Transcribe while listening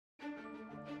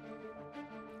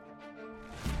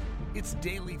It's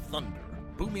Daily Thunder,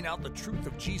 booming out the truth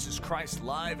of Jesus Christ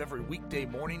live every weekday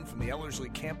morning from the Ellerslie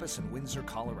campus in Windsor,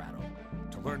 Colorado.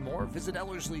 To learn more, visit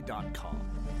Ellerslie.com.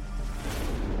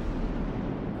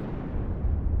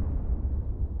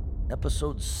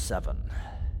 Episode 7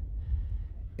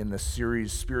 in the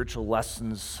series Spiritual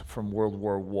Lessons from World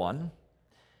War I.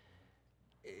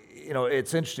 You know,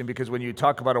 it's interesting because when you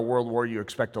talk about a world war, you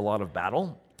expect a lot of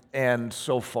battle. And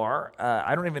so far,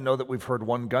 I don't even know that we've heard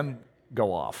one gun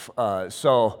go off.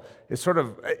 So it's sort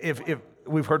of, if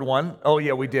we've heard one, oh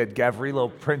yeah, we did.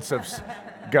 Gavrilo Princip's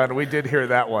gun, we did hear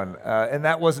that one. And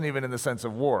that wasn't even in the sense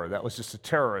of war. That was just a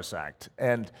terrorist act.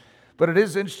 But it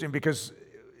is interesting because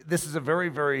this is a very,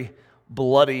 very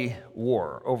bloody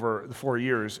war over the 4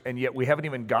 years, and yet we haven't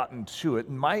even gotten to it.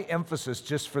 And my emphasis,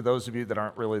 just for those of you that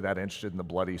aren't really that interested in the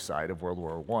bloody side of World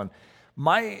War I,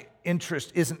 my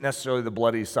interest isn't necessarily the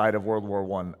bloody side of World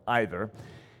War I either.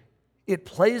 It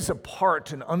plays a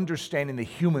part in understanding the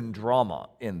human drama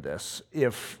in this.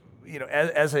 If, you know,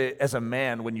 as a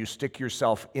man, when you stick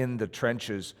yourself in the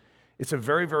trenches, it's a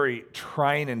very, very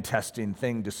trying and testing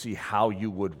thing to see how you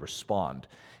would respond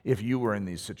if you were in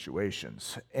these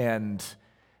situations. And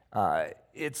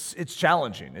it's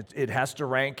challenging. It has to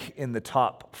rank in the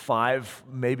top 5,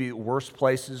 maybe worst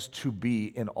places to be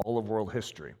in all of world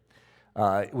history.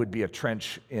 It would be a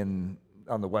trench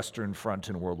on the Western Front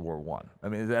in World War I. I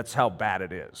mean, that's how bad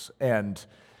it is. And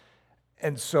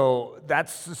so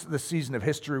that's the season of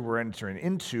history we're entering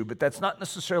into, but that's not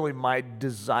necessarily my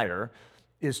desire,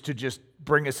 is to just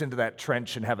bring us into that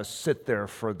trench and have us sit there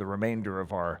for the remainder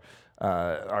of our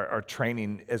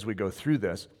training as we go through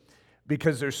this,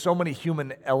 because there's so many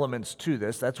human elements to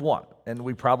this. That's one, and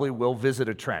we probably will visit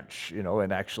a trench, you know,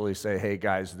 and actually say, hey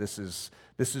guys, this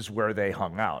is where they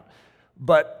hung out.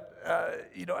 But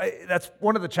you know, that's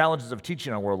one of the challenges of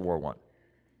teaching on World War I.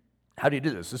 How do you do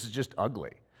this? This is just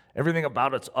ugly. Everything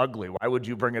about it's ugly. Why would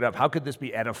you bring it up? How could this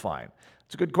be edifying?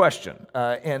 It's a good question,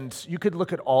 and you could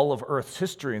look at all of Earth's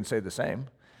history and say the same.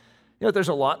 You know, there's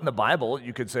a lot in the Bible.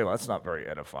 You could say, well, that's not very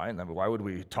edifying. I mean, why would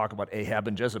we talk about Ahab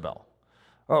and Jezebel?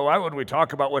 Oh, why would we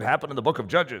talk about what happened in the book of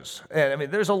Judges? And I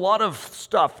mean, there's a lot of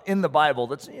stuff in the Bible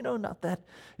that's, you know, not that,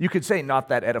 you could say not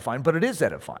that edifying, but it is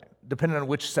edifying, depending on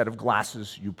which set of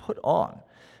glasses you put on.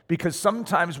 Because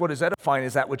sometimes what is edifying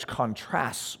is that which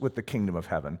contrasts with the kingdom of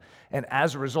heaven, and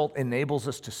as a result enables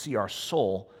us to see our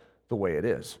soul the way it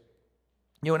is.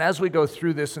 You know, and as we go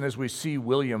through this and as we see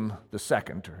William II,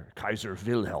 or Kaiser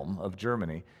Wilhelm of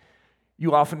Germany,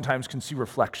 you oftentimes can see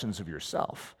reflections of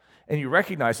yourself. And you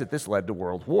recognize that this led to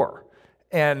world war.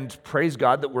 And praise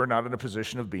God that we're not in a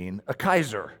position of being a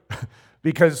Kaiser.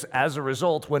 Because as a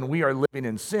result, when we are living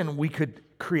in sin, we could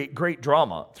create great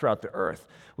drama throughout the earth.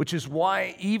 Which is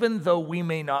why, even though we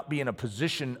may not be in a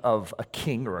position of a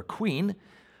king or a queen,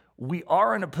 we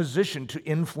are in a position to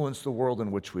influence the world in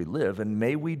which we live, and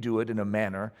may we do it in a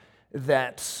manner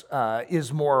that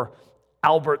is more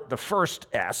Albert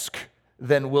I-esque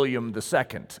than William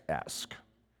II-esque.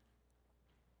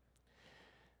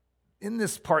 In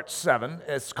this part 7,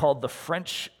 it's called The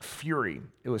French Fury.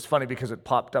 It was funny because it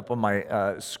popped up on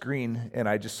my screen, and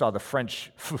I just saw the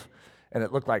French, and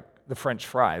it looked like the French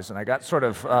fries, and I got sort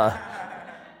of...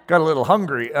 got a little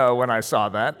hungry when I saw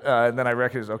that, and then I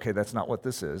recognized, okay, that's not what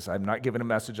this is. I'm not giving a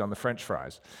message on the French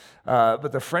fries.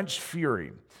 But the French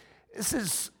Fury. This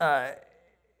is,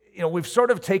 you know, we've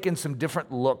sort of taken some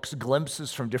different looks,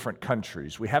 glimpses from different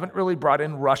countries. We haven't really brought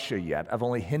in Russia yet. I've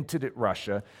only hinted at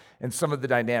Russia and some of the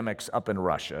dynamics up in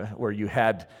Russia, where you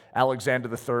had Alexander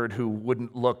III who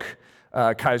wouldn't look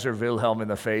Kaiser Wilhelm in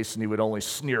the face, and he would only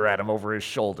sneer at him over his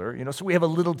shoulder. You know, so we have a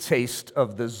little taste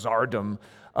of the czardom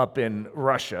up in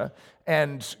Russia.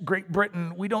 And Great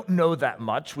Britain, we don't know that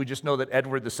much. We just know that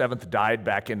Edward VII died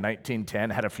back in 1910,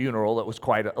 had a funeral that was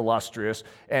quite illustrious,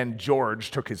 and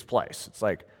George took his place. It's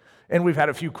like, and we've had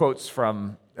a few quotes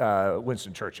from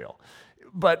Winston Churchill.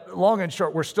 But long and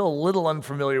short, we're still a little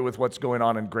unfamiliar with what's going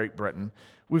on in Great Britain.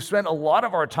 We've spent a lot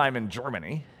of our time in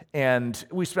Germany, and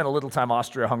we spent a little time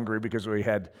Austria-Hungary because we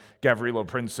had Gavrilo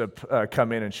Princip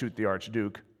come in and shoot the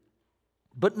Archduke.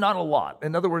 But not a lot.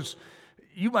 In other words,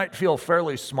 you might feel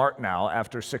fairly smart now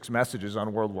after 6 messages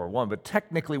on World War I, but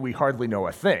technically we hardly know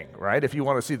a thing, right? If you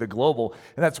want to see the global.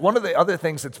 And that's one of the other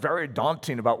things that's very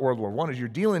daunting about World War I, is you're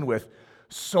dealing with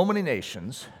so many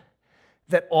nations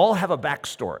that all have a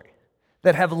backstory,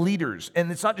 that have leaders.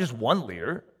 And it's not just one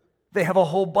leader. They have a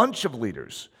whole bunch of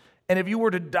leaders. And if you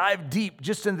were to dive deep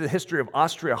just into the history of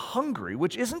Austria-Hungary,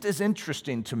 which isn't as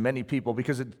interesting to many people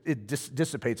because it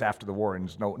dissipates after the war and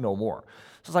is no more.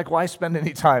 So it's like, why spend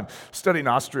any time studying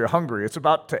Austria-Hungary? It's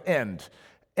about to end.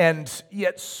 And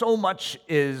yet so much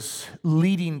is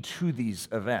leading to these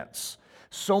events,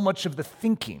 so much of the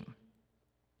thinking.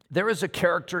 There is a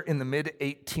character in the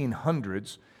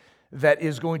mid-1800s that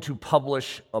is going to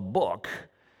publish a book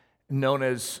known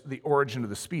as The Origin of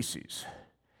the Species.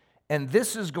 And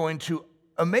this is going to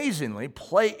amazingly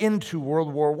play into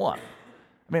World War I. I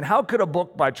mean, how could a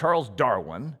book by Charles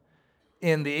Darwin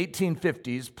in the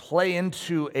 1850s play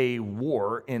into a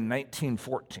war in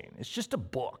 1914? It's just a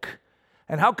book.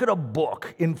 And how could a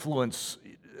book influence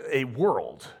a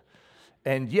world?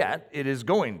 And yet, it is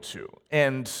going to.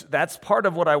 And that's part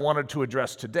of what I wanted to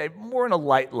address today, more on a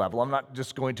light level. I'm not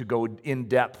just going to go in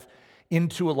depth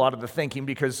into a lot of the thinking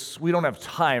because we don't have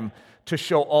time to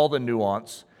show all the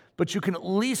nuance. But you can at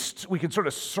least, we can sort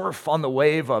of surf on the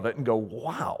wave of it and go,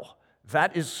 wow,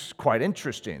 that is quite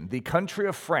interesting. The country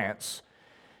of France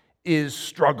is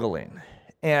struggling,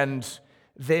 and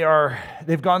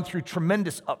they've gone through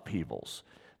tremendous upheavals.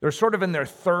 They're sort of in their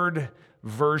third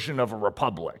version of a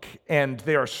republic, and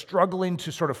they are struggling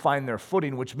to sort of find their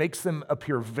footing, which makes them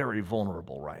appear very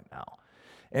vulnerable right now.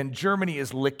 And Germany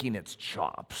is licking its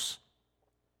chops.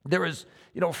 There is,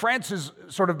 France has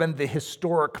sort of been the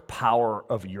historic power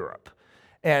of Europe.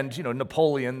 And,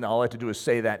 Napoleon, all I have to do is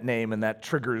say that name, and that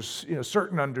triggers,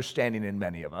 certain understanding in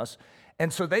many of us.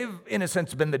 And so they've, in a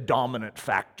sense, been the dominant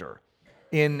factor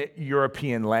in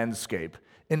European landscape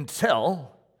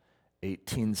until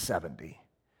 1870.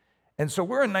 And so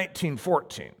we're in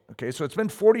 1914, okay? So it's been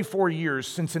 44 years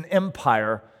since an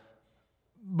empire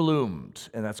bloomed,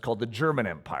 and that's called the German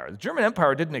Empire. The German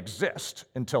Empire didn't exist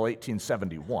until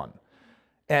 1871,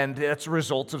 and that's a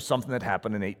result of something that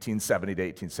happened in 1870 to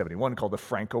 1871 called the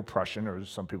Franco-Prussian, or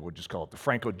some people would just call it the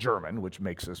Franco-German, which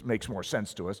makes more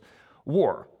sense to us,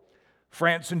 war.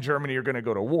 France and Germany are going to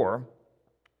go to war,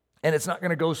 and it's not going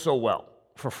to go so well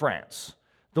for France.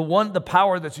 The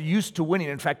power that's used to winning.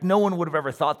 In fact, no one would have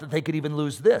ever thought that they could even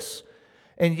lose this.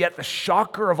 And yet the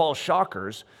shocker of all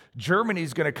shockers,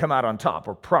 Germany's going to come out on top,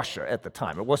 or Prussia at the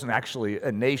time. It wasn't actually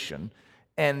a nation.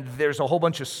 And there's a whole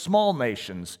bunch of small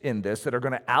nations in this that are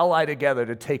going to ally together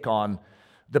to take on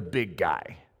the big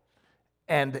guy.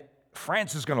 And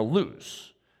France is going to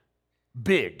lose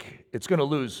big. It's going to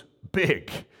lose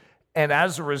big. And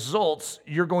as a result,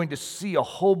 you're going to see a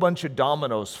whole bunch of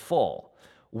dominoes fall.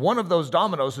 One of those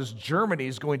dominoes is Germany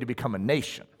is going to become a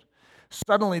nation.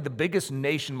 Suddenly, the biggest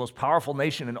nation, most powerful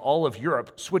nation in all of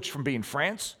Europe switched from being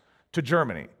France to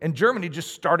Germany. And Germany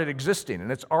just started existing,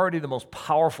 and it's already the most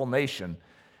powerful nation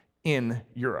in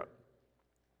Europe.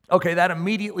 Okay, that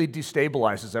immediately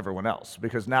destabilizes everyone else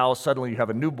because now suddenly you have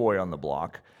a new boy on the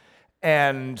block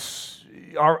and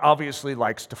obviously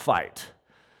likes to fight.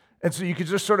 And so you can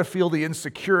just sort of feel the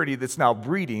insecurity that's now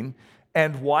breeding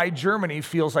and why Germany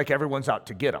feels like everyone's out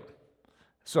to get them.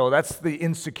 So that's the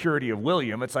insecurity of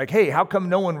William. It's like, hey, how come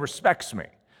no one respects me?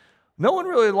 No one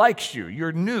really likes you.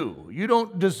 You're new. You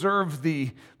don't deserve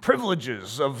the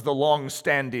privileges of the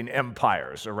long-standing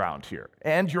empires around here.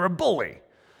 And you're a bully.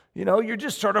 You're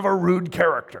just sort of a rude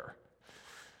character.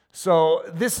 So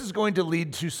this is going to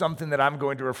lead to something that I'm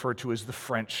going to refer to as the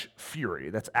French Fury.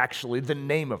 That's actually the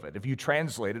name of it. If you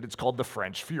translate it, it's called the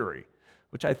French Fury,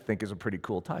 which I think is a pretty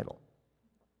cool title.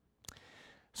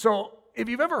 So if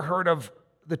you've ever heard of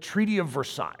the Treaty of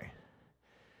Versailles,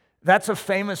 that's a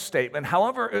famous statement.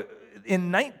 However,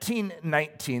 in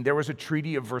 1919, there was a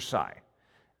Treaty of Versailles,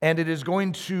 and it is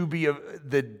going to be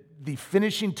the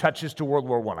finishing touches to World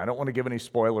War I. I don't want to give any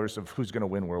spoilers of who's going to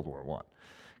win World War I,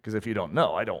 because if you don't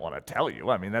know, I don't want to tell you.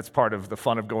 I mean, that's part of the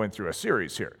fun of going through a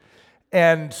series here.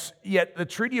 And yet, the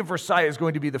Treaty of Versailles is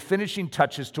going to be the finishing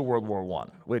touches to World War I,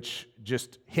 which,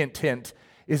 just hint, hint,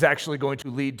 is actually going to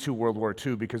lead to World War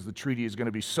II because the treaty is going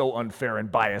to be so unfair and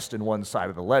biased in one side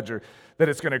of the ledger that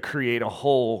it's going to create a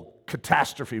whole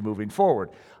catastrophe moving forward.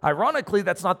 Ironically,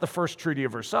 that's not the first Treaty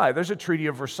of Versailles. There's a Treaty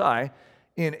of Versailles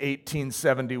in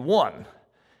 1871.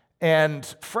 And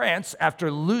France,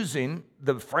 after losing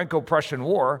the Franco-Prussian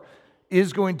War,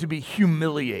 is going to be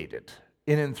humiliated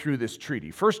in and through this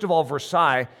treaty. First of all,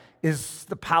 Versailles is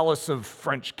the palace of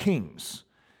French kings.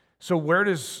 So where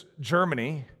does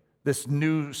Germany, this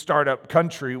new startup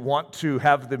country, want to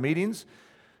have the meetings?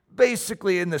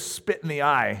 Basically in the spit in the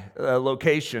eye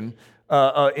location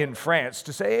in France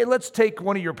to say, hey, let's take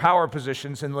one of your power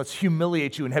positions and let's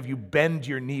humiliate you and have you bend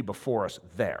your knee before us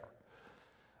there.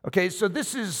 Okay, so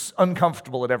this is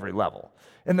uncomfortable at every level.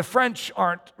 And the French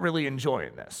aren't really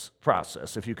enjoying this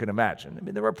process, if you can imagine. I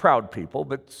mean, they're a proud people,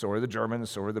 but so are the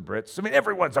Germans, so are the Brits. I mean,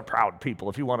 everyone's a proud people,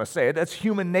 if you want to say it. That's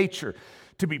human nature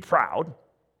to be proud.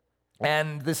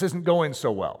 And this isn't going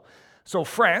so well. So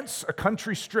France, a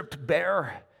country stripped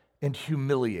bare and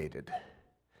humiliated.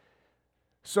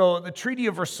 So the Treaty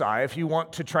of Versailles, if you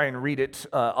want to try and read it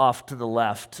off to the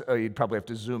left, you'd probably have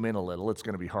to zoom in a little. It's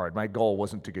going to be hard. My goal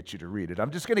wasn't to get you to read it.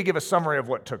 I'm just going to give a summary of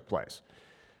what took place.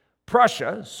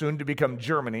 Prussia, soon to become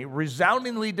Germany,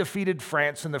 resoundingly defeated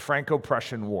France in the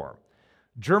Franco-Prussian War.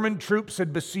 German troops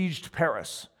had besieged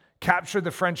Paris, captured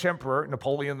the French Emperor,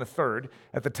 Napoleon III,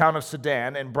 at the town of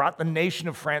Sedan, and brought the nation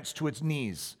of France to its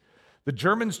knees. The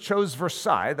Germans chose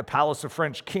Versailles, the palace of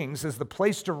French kings, as the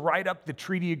place to write up the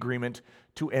treaty agreement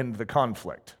to end the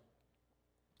conflict.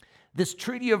 This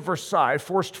Treaty of Versailles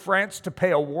forced France to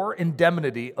pay a war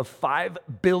indemnity of 5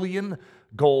 billion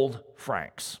gold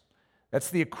francs. That's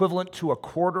the equivalent to a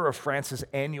quarter of France's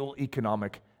annual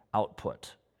economic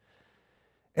output.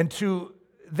 And to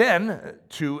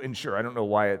ensure, I don't know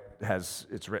why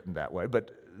it's written that way,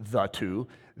 but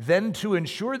then to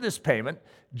ensure this payment,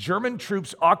 German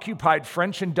troops occupied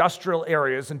French industrial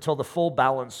areas until the full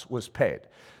balance was paid.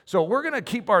 So we're going to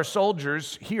keep our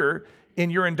soldiers here in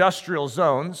your industrial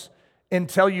zones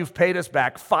until you've paid us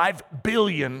back 5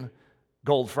 billion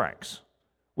gold francs,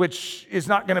 which is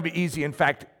not going to be easy. In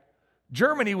fact,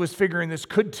 Germany was figuring this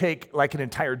could take like an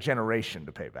entire generation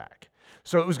to pay back.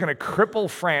 So it was going to cripple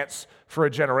France for a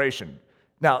generation.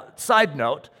 Now, side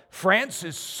note, France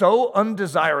is so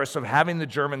undesirous of having the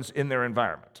Germans in their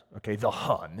environment, okay, the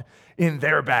Hun, in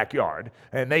their backyard,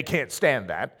 and they can't stand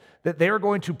that they are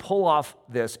going to pull off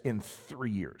this in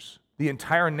 3 years. The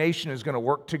entire nation is going to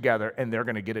work together, and they're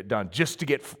going to get it done just to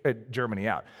get Germany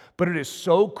out. But it has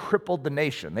so crippled the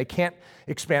nation. They can't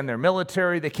expand their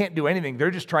military. They can't do anything. They're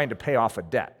just trying to pay off a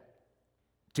debt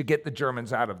to get the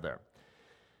Germans out of there.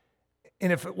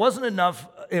 And if it wasn't enough,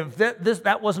 if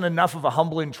that wasn't enough of a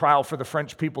humbling trial for the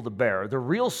French people to bear, the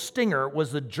real stinger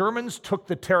was the Germans took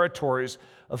the territories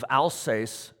of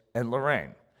Alsace and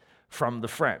Lorraine from the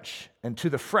French. And to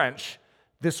the French,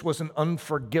 this was an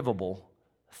unforgivable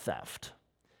theft.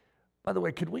 By the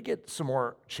way, could we get some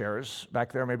more chairs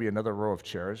back there? Maybe another row of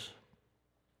chairs.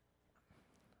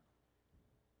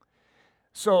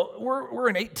 So we're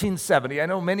in 1870. I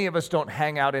know many of us don't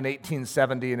hang out in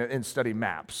 1870 and study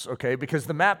maps, okay? Because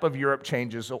the map of Europe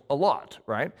changes a lot,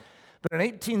 right? But in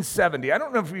 1870, I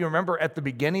don't know if you remember in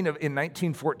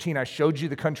 1914, I showed you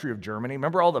the country of Germany.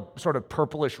 Remember all the sort of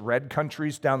purplish red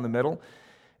countries down the middle?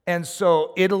 And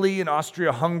so Italy and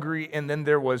Austria-Hungary, and then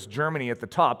there was Germany at the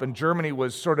top. And Germany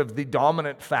was sort of the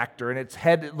dominant factor. And its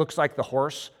head, it looks like the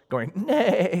horse going,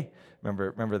 nay.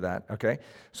 Remember that, okay?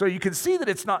 So you can see that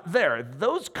it's not there.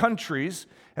 Those countries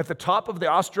at the top of the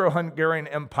Austro-Hungarian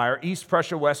Empire, East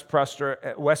Prussia, West Prussia,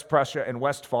 and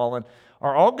Westphalen,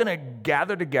 are all going to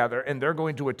gather together, and they're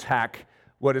going to attack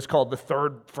what is called the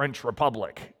Third French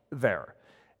Republic there.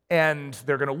 And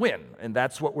they're going to win. And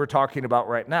that's what we're talking about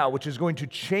right now, which is going to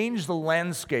change the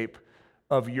landscape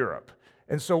of Europe.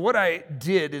 And so what I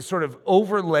did is sort of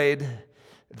overlaid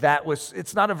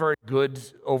it's not a very good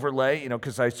overlay,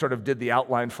 because I sort of did the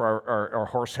outline for our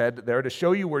horse head there to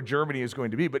show you where Germany is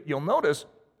going to be. But you'll notice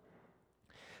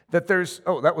that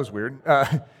that was weird,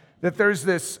 that there's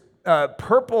this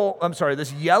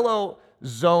this yellow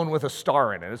zone with a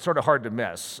star in it. It's sort of hard to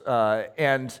miss. That's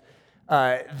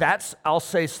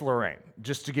Alsace-Lorraine,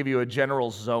 just to give you a general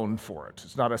zone for it.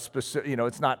 It's not a specific,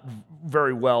 it's not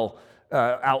very well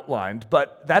outlined,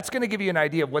 but that's going to give you an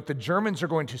idea of what the Germans are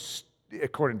going to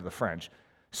according to the French,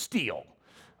 steal.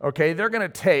 Okay, they're going to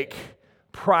take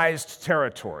prized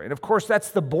territory. And of course,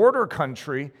 that's the border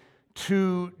country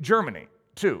to Germany,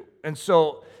 too. And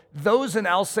so those in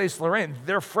Alsace-Lorraine,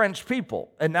 they're French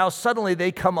people. And now suddenly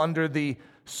they come under the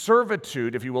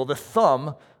servitude, if you will, the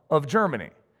thumb of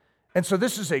Germany. And so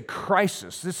this is a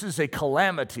crisis. This is a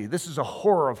calamity. This is a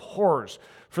horror of horrors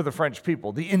for the French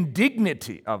people. The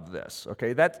indignity of this,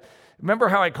 okay? Remember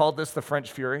how I called this the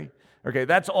French Fury? Okay,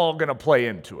 that's all going to play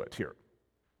into it here.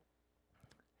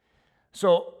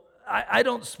 So I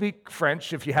don't speak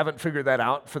French, if you haven't figured that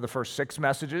out for the first 6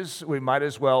 messages. We might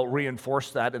as well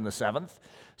reinforce that in the 7th.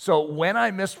 So when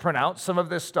I mispronounce some of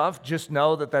this stuff, just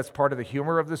know that that's part of the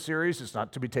humor of the series. It's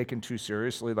not to be taken too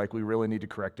seriously, like we really need to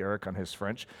correct Eric on his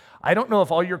French. I don't know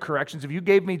if all your corrections, if you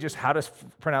gave me just how to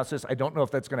pronounce this, I don't know if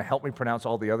that's going to help me pronounce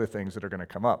all the other things that are going to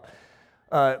come up.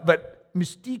 But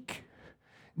mystique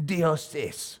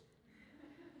d'Alsace.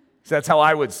 So that's how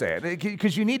I would say it,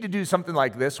 because you need to do something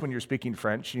like this when you're speaking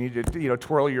French. You need to,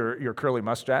 twirl your curly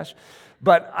mustache.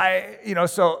 But I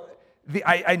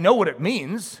know what it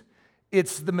means.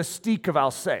 It's the mystique of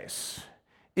Alsace.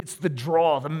 It's the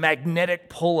draw, the magnetic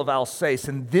pull of Alsace,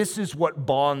 and this is what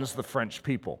bonds the French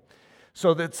people.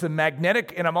 So that's the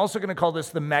magnetic, and I'm also going to call this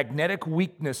the magnetic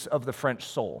weakness of the French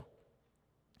soul.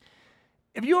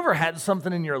 Have you ever had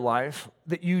something in your life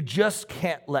that you just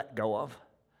can't let go of?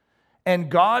 And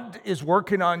God is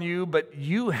working on you, but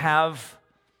you have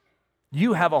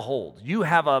a hold. You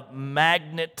have a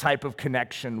magnet type of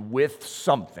connection with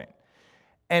something.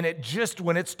 And it just,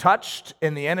 when it's touched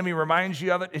and the enemy reminds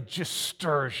you of it, it just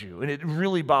stirs you and it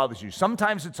really bothers you.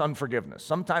 Sometimes it's unforgiveness.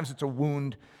 Sometimes it's a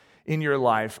wound in your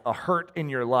life, a hurt in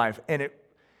your life. And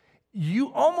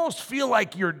you almost feel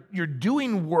like you're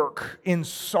doing work in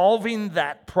solving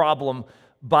that problem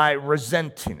by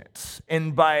resenting it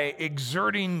and by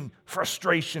exerting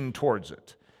frustration towards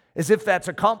it, as if that's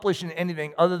accomplishing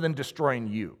anything other than destroying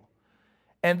you.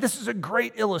 And this is a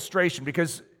great illustration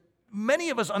because many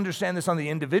of us understand this on the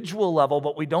individual level,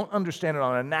 but we don't understand it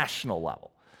on a national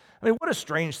level. I mean, what a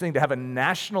strange thing to have a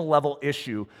national level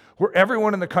issue where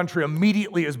everyone in the country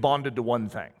immediately is bonded to one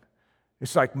thing.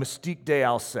 It's like Mystique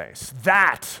d'Alsace.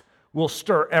 That will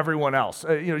stir everyone else.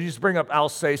 You just bring up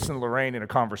Alsace and Lorraine in a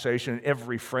conversation, and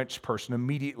every French person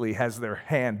immediately has their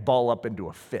hand ball up into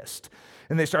a fist,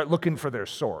 and they start looking for their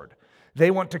sword.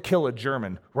 They want to kill a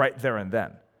German right there and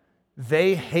then.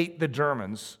 They hate the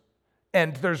Germans,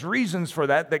 and there's reasons for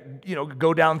that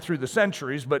go down through the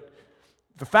centuries, but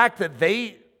the fact that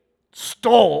they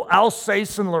stole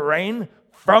Alsace and Lorraine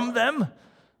from them,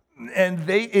 and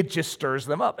it just stirs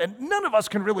them up. And none of us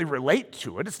can really relate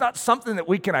to it. It's not something that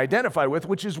we can identify with,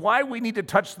 which is why we need to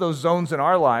touch those zones in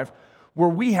our life where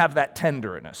we have that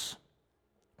tenderness,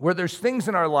 where there's things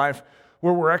in our life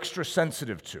where we're extra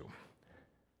sensitive to.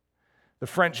 The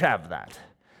French have that.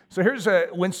 So here's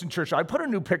Winston Churchill. I put a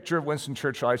new picture of Winston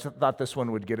Churchill. I thought this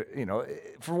one would get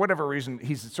it, for whatever reason,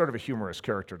 he's sort of a humorous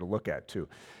character to look at too.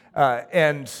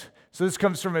 And so this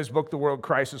comes from his book, The World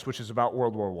Crisis, which is about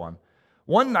World War I.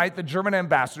 One night, the German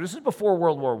ambassador, this is before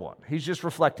World War I, he's just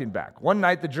reflecting back. One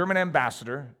night, the German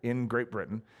ambassador in Great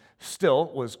Britain,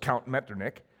 still was Count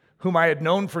Metternich, whom I had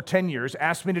known for 10 years,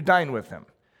 asked me to dine with him.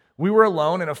 We were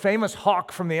alone, and a famous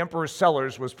hawk from the emperor's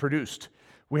cellars was produced.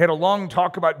 We had a long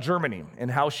talk about Germany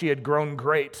and how she had grown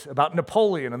great, about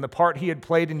Napoleon and the part he had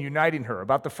played in uniting her,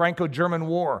 about the Franco-German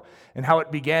War and how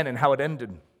it began and how it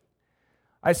ended.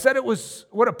 I said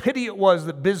what a pity it was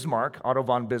that Bismarck, Otto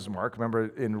von Bismarck, remember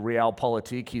in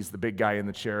Realpolitik, he's the big guy in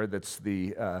the chair that's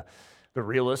the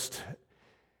realist.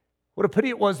 What a pity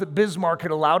it was that Bismarck had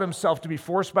allowed himself to be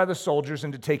forced by the soldiers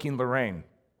into taking Lorraine.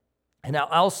 And now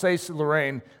Alsace and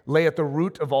Lorraine lay at the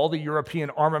root of all the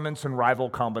European armaments and rival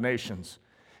combinations.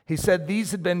 He said these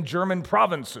had been German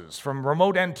provinces from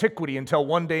remote antiquity until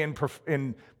one day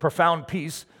in profound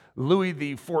peace, Louis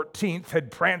XIV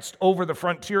had pranced over the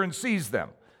frontier and seized them.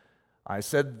 I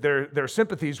said their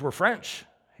sympathies were French.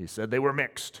 He said they were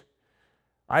mixed.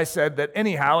 I said that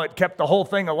anyhow it kept the whole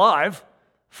thing alive.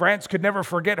 France could never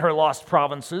forget her lost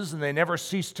provinces, and they never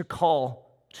ceased to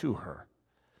call to her.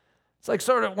 It's like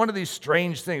sort of one of these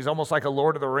strange things, almost like a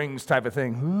Lord of the Rings type of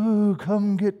thing. Ooh,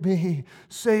 come get me,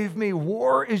 save me.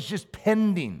 War is just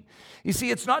pending. You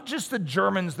see, it's not just the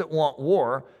Germans that want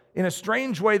war. In a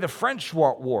strange way, the French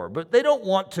want war, but they don't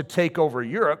want to take over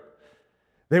Europe.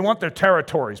 They want their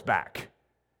territories back.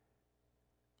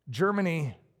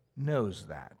 Germany knows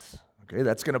that. Okay,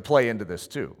 that's going to play into this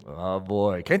too. Oh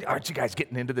boy, aren't you guys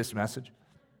getting into this message?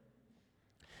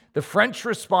 The French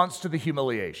response to the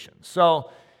humiliation. So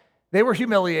they were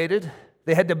humiliated.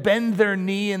 They had to bend their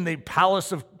knee in the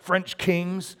palace of French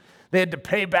kings. They had to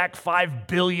pay back 5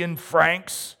 billion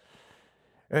francs,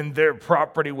 and their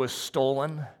property was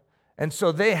stolen. And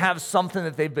so they have something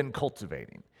that they've been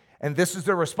cultivating. And this is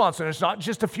their response. And it's not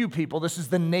just a few people, this is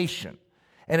the nation.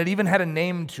 And it even had a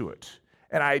name to it.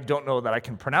 And I don't know that I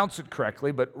can pronounce it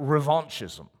correctly, but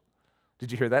revanchism.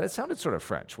 Did you hear that? It sounded sort of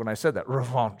French when I said that,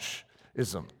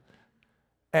 revanchism.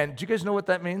 And do you guys know what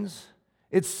that means?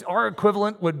 Our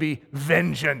equivalent would be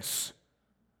vengeance,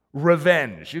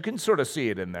 revenge. You can sort of see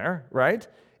it in there, right?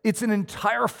 It's an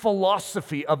entire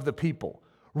philosophy of the people.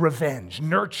 Revenge,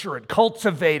 nurture it,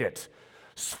 cultivate it,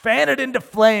 fan it into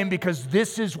flame because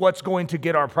this is what's going to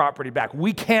get our property back.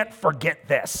 We can't forget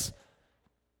this.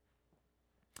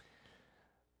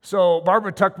 So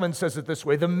Barbara Tuchman says it this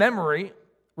way: the memory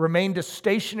remained a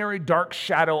stationary dark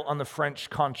shadow on the French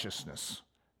consciousness.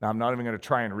 Now, I'm not even going to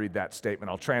try and read that statement.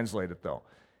 I'll translate it, though.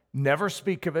 Never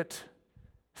speak of it.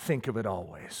 Think of it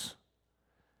always.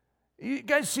 You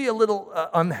guys see a little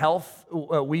unhealth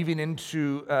weaving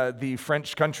into the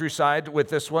French countryside with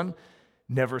this one?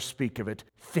 Never speak of it.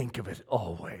 Think of it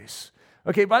always.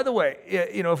 Okay, by the way,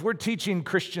 if we're teaching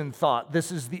Christian thought,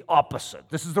 this is the opposite.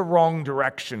 This is the wrong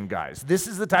direction, guys. This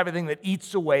is the type of thing that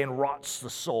eats away and rots the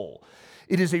soul.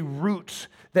 It is a root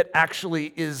that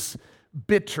actually is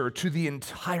bitter to the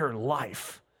entire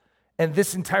life. And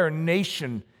this entire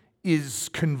nation is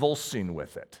convulsing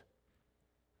with it.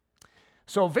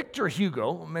 So Victor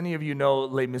Hugo, many of you know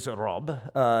Les Miserables,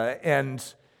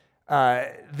 and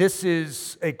this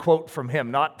is a quote from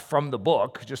him, not from the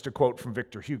book, just a quote from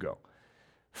Victor Hugo.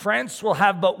 France will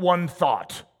have but one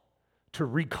thought: to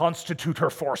reconstitute her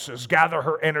forces, gather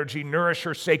her energy, nourish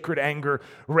her sacred anger,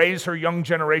 raise her young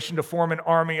generation to form an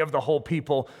army of the whole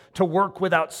people, to work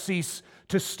without cease,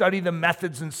 to study the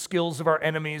methods and skills of our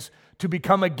enemies, to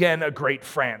become again a great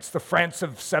France, the France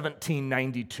of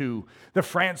 1792, the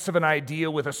France of an idea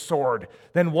with a sword.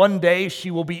 Then one day she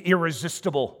will be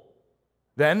irresistible.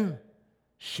 Then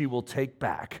she will take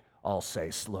back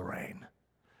Alsace-Lorraine.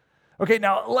 Okay,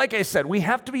 now, like I said, we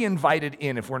have to be invited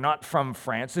in if we're not from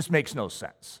France. This makes no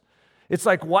sense. It's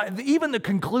like, why, even the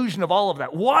conclusion of all of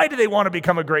that, why do they want to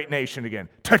become a great nation again?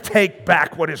 To take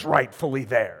back what is rightfully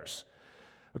theirs.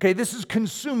 Okay, this is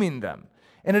consuming them,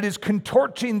 and it is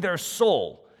contorting their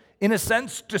soul, in a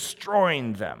sense,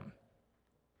 destroying them.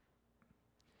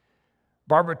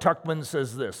 Barbara Tuchman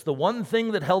says this: the one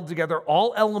thing that held together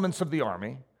all elements of the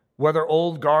army, whether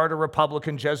old guard or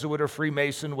Republican, Jesuit or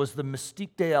Freemason, was the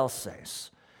mystique d'Alsace.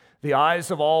 The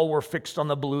eyes of all were fixed on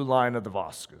the blue line of the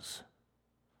Vosges.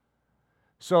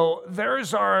 So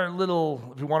there's our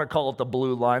little, if you want to call it the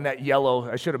blue line, that yellow,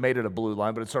 I should have made it a blue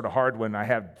line, but it's sort of hard when I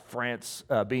have France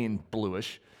being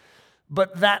bluish.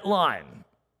 But that line,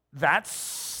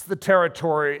 that's the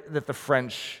territory that the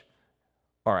French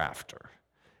are after.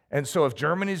 And so if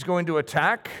Germany's going to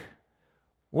attack,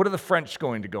 what are the French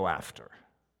going to go after?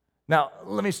 Now,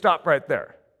 let me stop right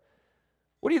there.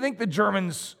 What do you think the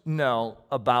Germans know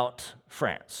about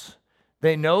France?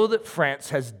 They know that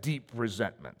France has deep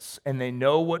resentments, and they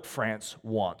know what France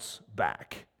wants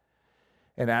back.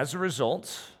 And as a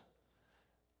result,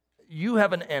 you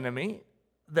have an enemy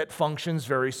that functions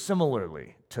very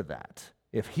similarly to that.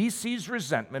 If he sees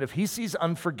resentment, if he sees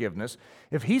unforgiveness,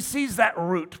 if he sees that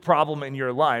root problem in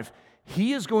your life,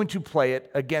 he is going to play it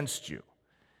against you.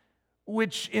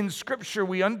 Which in Scripture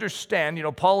we understand,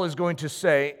 Paul is going to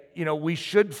say, we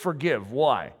should forgive.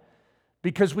 Why?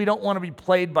 Because we don't want to be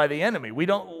played by the enemy. We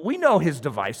know his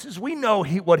devices. We know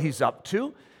what he's up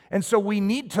to. And so we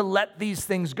need to let these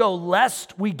things go,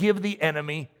 lest we give the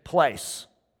enemy place.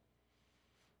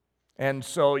 And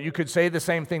so you could say the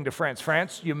same thing to France.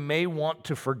 France, you may want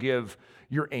to forgive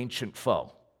your ancient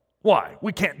foe. Why?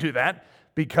 We can't do that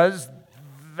because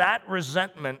that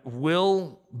resentment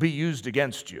will be used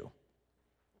against you.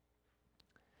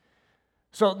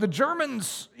 So the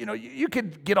Germans, you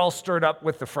could get all stirred up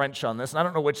with the French on this, and I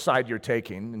don't know which side you're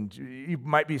taking, and you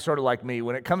might be sort of like me.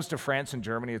 When it comes to France and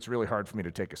Germany, it's really hard for me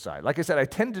to take a side. Like I said, I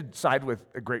tend to side with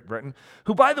Great Britain,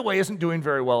 who, by the way, isn't doing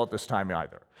very well at this time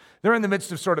either. They're in the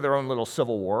midst of sort of their own little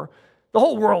civil war. The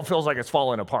whole world feels like it's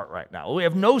falling apart right now. We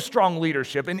have no strong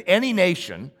leadership in any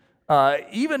nation.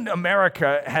 Even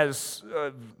America has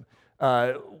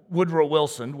Woodrow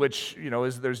Wilson, which,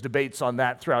 there's debates on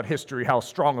that throughout history, how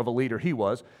strong of a leader he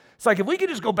was. It's like if we could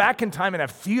just go back in time and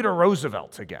have Theodore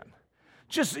Roosevelt again.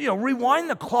 Just, rewind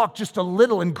the clock just a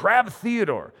little and grab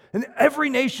Theodore. And every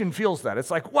nation feels that. It's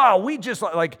like, wow, we just,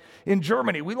 like in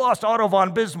Germany, we lost Otto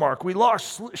von Bismarck. We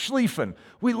lost Schlieffen.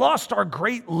 We lost our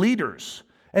great leaders.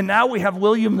 And now we have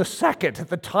William II at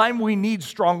the time we need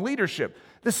strong leadership.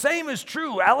 The same is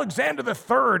true. Alexander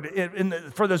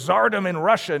III for the Tsardom in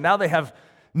Russia. Now they have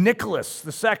Nicholas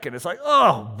II. It's like,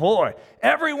 oh boy,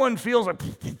 everyone feels like,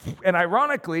 and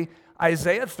ironically,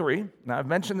 Isaiah 3, now I've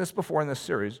mentioned this before in this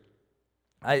series,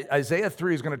 Isaiah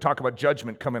 3 is going to talk about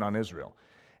judgment coming on Israel.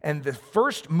 And the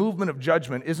first movement of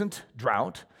judgment isn't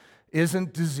drought,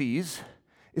 isn't disease,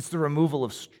 it's the removal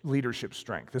of leadership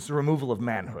strength. It's the removal of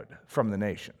manhood from the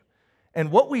nation. And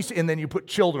what we see, and then you put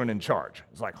children in charge.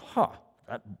 It's like,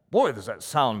 boy, does that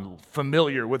sound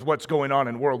familiar with what's going on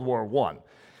in World War I.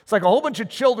 It's like a whole bunch of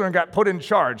children got put in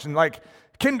charge, and like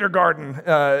kindergarten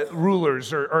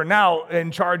rulers are now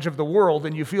in charge of the world,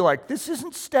 and you feel like, this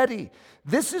isn't steady.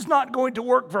 This is not going to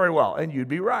work very well, and you'd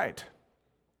be right.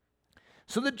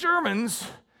 So the Germans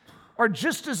are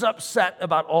just as upset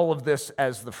about all of this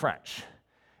as the French.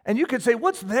 And you could say,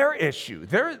 what's their issue?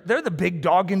 They're the big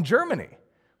dog in Germany.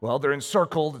 Well, they're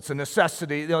encircled. It's a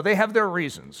necessity. They have their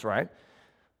reasons, right?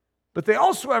 But they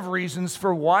also have reasons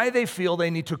for why they feel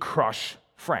they need to crush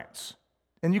France.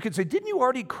 And you could say, didn't you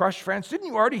already crush France? Didn't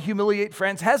you already humiliate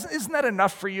France? Isn't that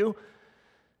enough for you?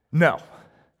 No.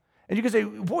 And you could say,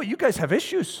 boy, you guys have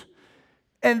issues.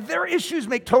 And their issues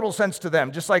make total sense to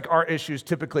them, just like our issues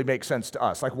typically make sense to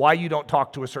us. Like why you don't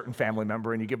talk to a certain family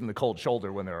member and you give them the cold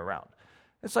shoulder when they're around.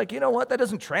 It's like, you know what? That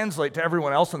doesn't translate to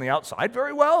everyone else on the outside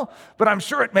very well, but I'm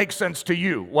sure it makes sense to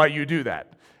you why you do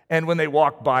that. And when they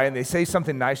walk by and they say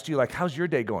something nice to you, like, how's your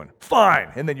day going?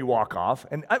 Fine. And then you walk off.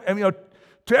 And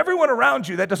to everyone around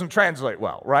you, that doesn't translate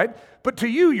well, right? But to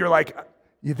you, you're like,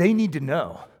 yeah, they need to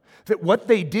know that what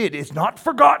they did is not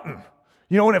forgotten.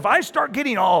 And if I start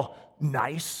getting all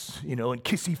nice, and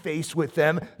kissy face with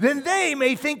them, then they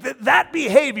may think that that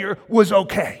behavior was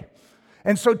okay.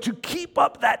 And so to keep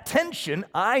up that tension,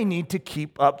 I need to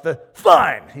keep up the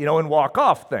fine, and walk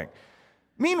off thing.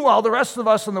 Meanwhile, the rest of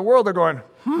us in the world are going,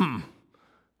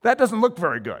 that doesn't look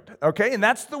very good, okay? And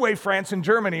that's the way France and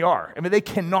Germany are. I mean, they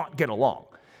cannot get along.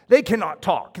 They cannot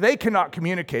talk. They cannot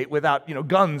communicate without,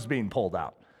 guns being pulled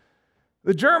out.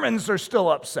 The Germans are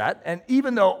still upset, and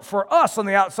even though for us on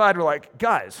the outside, we're like,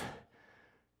 guys,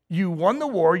 you won the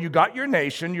war, you got your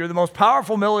nation, you're the most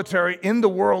powerful military in the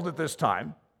world at this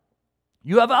time.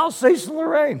 You have Alsace and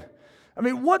Lorraine. I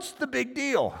mean, what's the big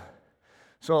deal?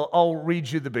 So I'll read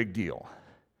you the big deal.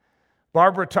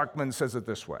 Barbara Tuchman says it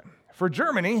this way. For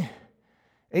Germany,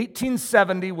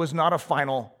 1870 was not a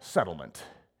final settlement.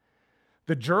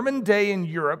 The German day in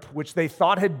Europe, which they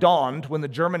thought had dawned when the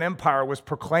German Empire was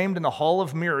proclaimed in the Hall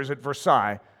of Mirrors at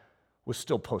Versailles, was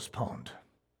still postponed.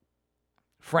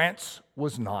 France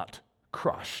was not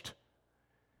crushed.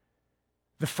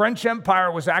 The French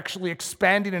Empire was actually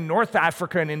expanding in North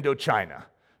Africa and Indochina.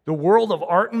 The world of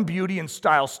art and beauty and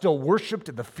style still worshipped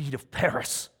at the feet of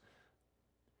Paris.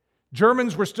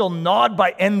 Germans were still gnawed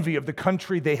by envy of the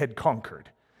country they had conquered.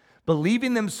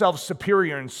 Believing themselves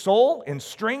superior in soul, in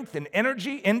strength, in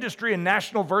energy, industry, and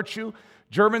national virtue,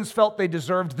 Germans felt they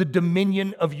deserved the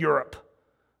dominion of Europe.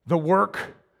 The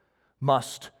work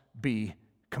must be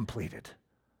completed.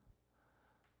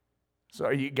 So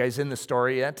are you guys in the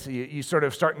story yet? You sort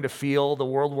of starting to feel the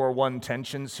World War I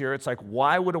tensions here? It's like,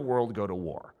 why would a world go to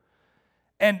war?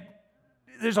 And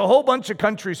there's a whole bunch of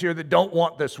countries here that don't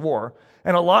want this war,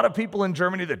 and a lot of people in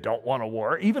Germany that don't want a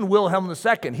war. Even Wilhelm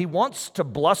II, he wants to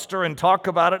bluster and talk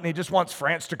about it, and he just wants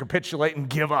France to capitulate and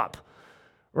give up,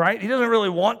 right? He doesn't really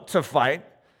want to fight,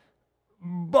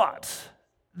 but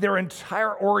their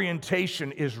entire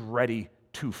orientation is ready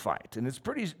to fight, and it's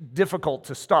pretty difficult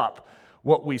to stop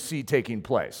what we see taking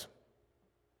place.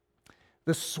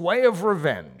 The sway of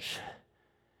revenge,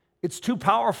 it's too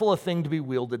powerful a thing to be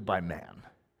wielded by man.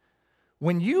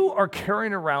 When you are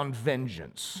carrying around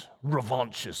vengeance,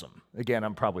 revanchism, again,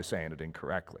 I'm probably saying it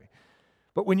incorrectly,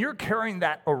 but when you're carrying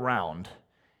that around,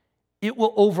 it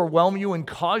will overwhelm you and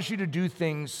cause you to do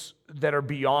things that are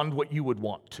beyond what you would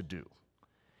want to do.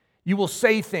 You will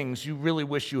say things you really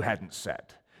wish you hadn't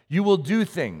said. You will do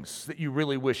things that you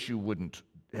really wish you wouldn't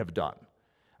have done.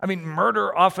 I mean,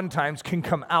 murder oftentimes can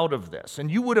come out of this.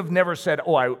 And you would have never said,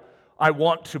 oh, I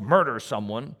want to murder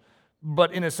someone,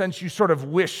 but in a sense, you sort of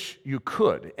wish you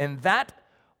could. And that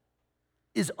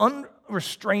is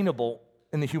unrestrainable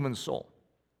in the human soul.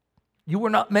 You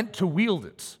were not meant to wield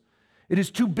it. It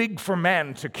is too big for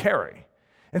man to carry.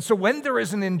 And so when there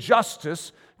is an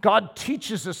injustice, God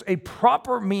teaches us a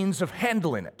proper means of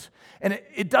handling it. And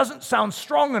it doesn't sound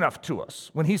strong enough to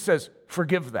us when he says,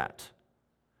 forgive that.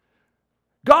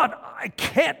 God, I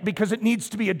can't because it needs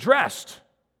to be addressed.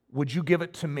 Would you give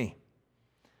it to me?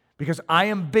 Because I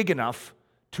am big enough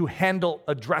to handle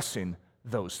addressing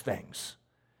those things.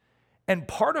 And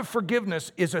part of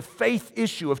forgiveness is a faith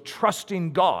issue of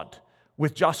trusting God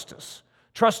with justice.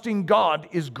 Trusting God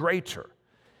is greater.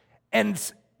 And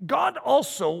God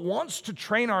also wants to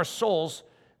train our souls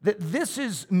that this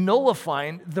is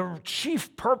nullifying the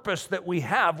chief purpose that we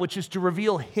have, which is to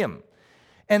reveal Him.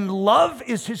 And love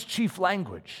is His chief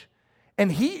language.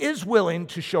 And He is willing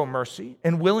to show mercy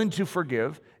and willing to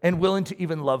forgive and willing to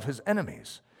even love His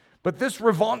enemies. But this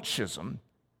revanchism,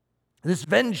 this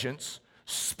vengeance,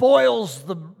 spoils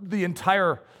the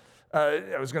entire,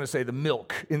 the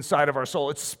milk inside of our soul.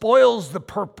 It spoils the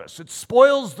purpose. It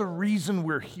spoils the reason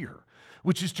we're here,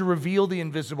 which is to reveal the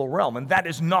invisible realm. And that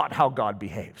is not how God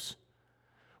behaves.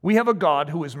 We have a God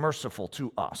who is merciful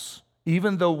to us,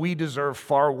 even though we deserve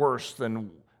far worse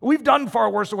than we've done far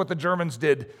worse than what the Germans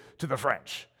did to the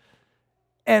French.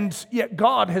 And yet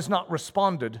God has not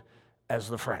responded as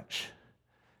the French.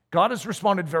 God has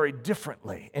responded very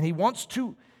differently. And He wants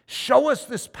to show us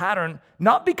this pattern,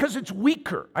 not because it's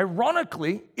weaker.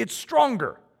 Ironically, it's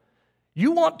stronger.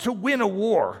 You want to win a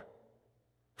war,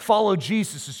 follow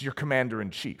Jesus as your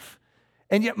commander-in-chief.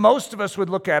 And yet most of us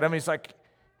would look at Him, He's like,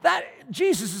 that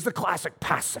Jesus is the classic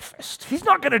pacifist. He's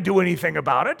not going to do anything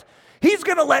about it. He's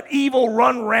going to let evil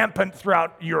run rampant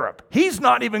throughout Europe. He's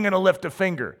not even going to lift a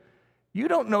finger. You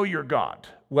don't know your God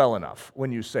well enough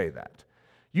when you say that.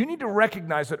 You need to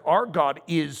recognize that our God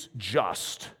is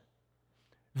just.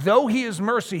 Though He is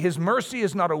mercy, His mercy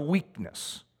is not a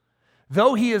weakness.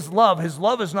 Though He is love, His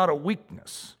love is not a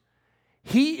weakness.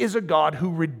 He is a God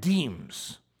who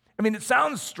redeems. I mean, it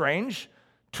sounds strange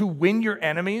to win your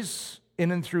enemies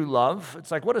in and through love.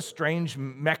 It's like, what a strange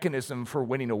mechanism for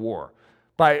winning a war,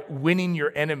 by winning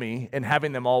your enemy and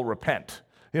having them all repent.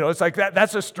 It's like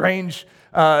that's a strange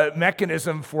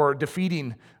mechanism for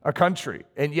defeating a country.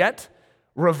 And yet,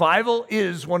 revival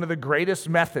is one of the greatest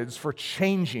methods for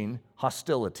changing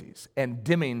hostilities and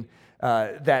dimming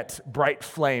that bright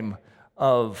flame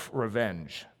of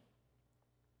revenge.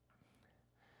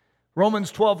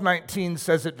 Romans 12:19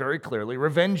 says it very clearly.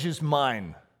 Revenge is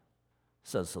mine,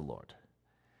 says the Lord.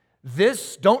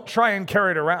 This, don't try and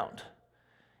carry it around.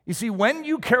 You see, when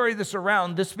you carry this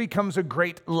around, this becomes a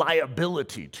great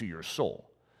liability to your soul.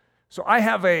 So I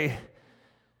have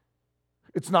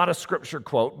it's not a scripture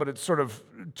quote, but it's sort of,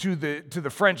 to the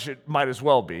French it might as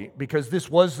well be, because this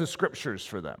was the scriptures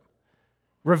for them.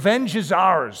 Revenge is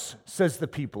ours, says the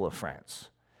people of France.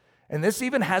 And this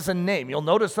even has a name. You'll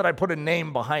notice that I put a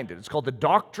name behind it. It's called the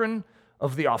doctrine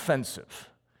of the offensive.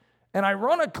 And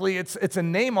ironically, it's a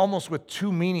name almost with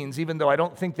two meanings, even though I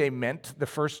don't think they meant the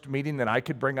first meaning that I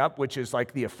could bring up, which is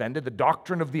like the offended. The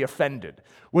doctrine of the offended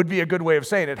would be a good way of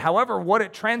saying it. However, what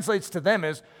it translates to them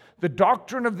is the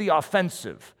doctrine of the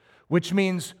offensive, which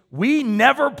means we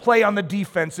never play on the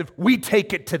defensive, we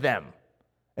take it to them.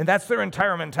 And that's their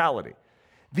entire mentality.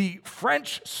 The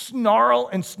French snarl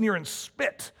and sneer and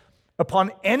spit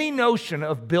upon any notion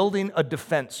of building a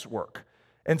defense work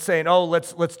and saying, oh,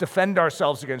 let's defend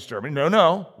ourselves against Germany.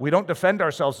 No, we don't defend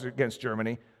ourselves against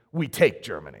Germany. We take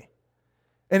Germany.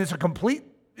 And it's a complete,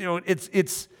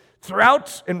 it's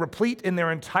throughout and replete in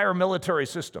their entire military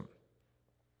system.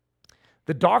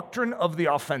 The doctrine of the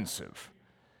offensive.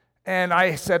 And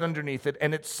I said underneath it,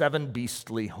 and it's 7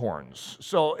 beastly horns.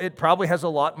 So it probably has a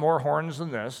lot more horns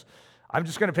than this. I'm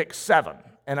just going to pick 7,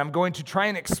 and I'm going to try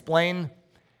and explain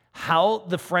how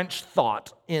the French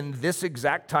thought in this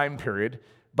exact time period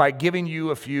by giving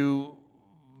you a few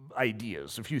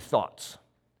ideas, a few thoughts.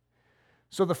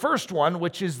 So the first one,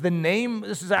 which is the name,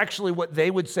 this is actually what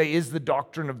they would say is the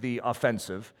doctrine of the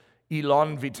offensive,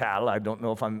 élan vital. I don't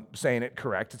know if I'm saying it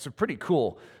correct. It's a pretty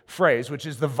cool phrase, which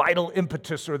is the vital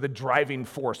impetus or the driving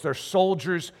force. Their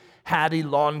soldiers had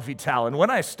élan vital. And when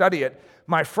I study it,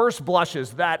 my first blush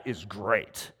is that is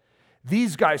great.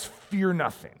 These guys fear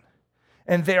nothing.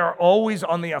 And they are always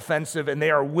on the offensive, and they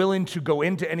are willing to go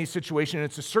into any situation. And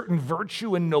it's a certain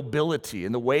virtue and nobility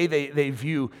in the way they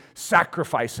view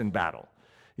sacrifice in battle.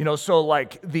 So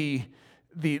like the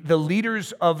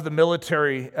leaders of the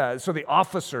military, so the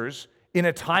officers in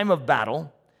a time of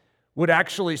battle would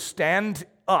actually stand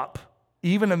up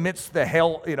even amidst the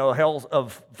hail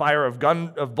of fire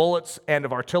of bullets and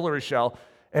of artillery shell,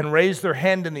 and raise their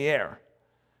hand in the air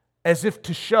as if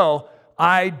to show,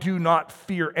 I do not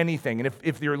fear anything. And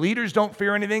if your leaders don't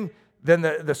fear anything, then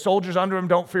the soldiers under them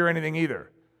don't fear anything either.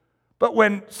 But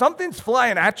when something's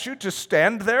flying at you, to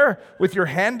stand there with your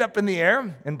hand up in the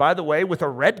air, and by the way, with a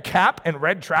red cap and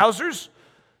red trousers,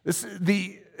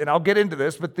 and I'll get into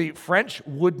this, but the French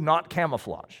would not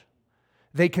camouflage.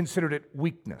 They considered it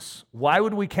weakness. Why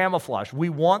would we camouflage? We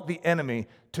want the enemy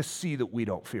to see that we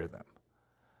don't fear them.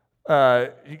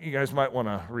 You guys might want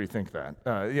to rethink that.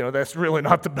 That's really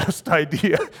not the best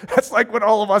idea. That's like what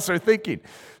all of us are thinking.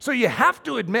 So you have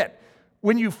to admit,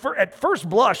 when you at first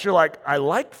blush, you're like, I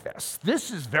like this.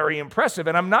 This is very impressive.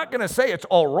 And I'm not going to say it's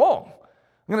all wrong.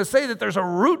 I'm going to say that there's a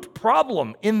root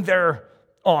problem in their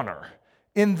honor,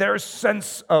 in their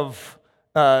sense of,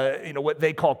 what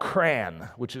they call cran,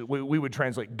 which is, we would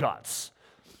translate guts.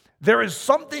 There is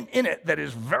something in it that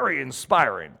is very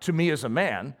inspiring to me as a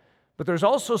man, but there's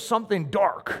also something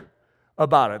dark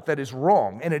about it that is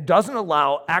wrong, and it doesn't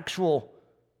allow actual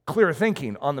clear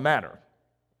thinking on the matter.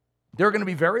 There are going to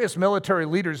be various military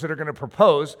leaders that are going to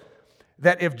propose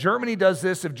that if Germany does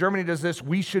this,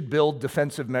 we should build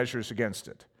defensive measures against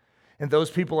it. And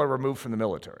those people are removed from the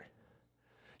military.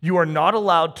 You are not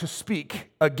allowed to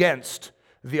speak against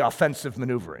the offensive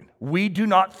maneuvering. We do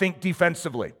not think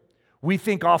defensively. We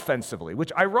think offensively,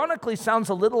 which ironically sounds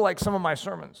a little like some of my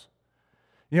sermons.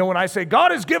 When I say,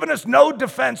 God has given us no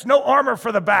defense, no armor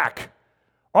for the back.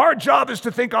 Our job is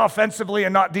to think offensively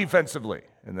and not defensively.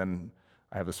 And then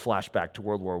I have this flashback to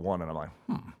World War I, and I'm like,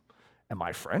 am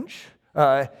I French?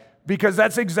 Because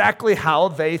that's exactly how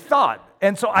they thought.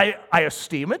 And so I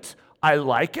esteem it. I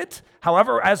like it.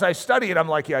 However, as I study it, I'm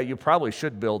like, yeah, you probably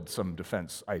should build some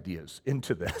defense ideas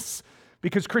into this.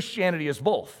 Because Christianity is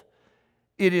both.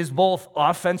 It is both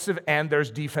offensive and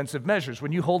there's defensive measures.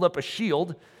 When you hold up a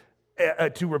shield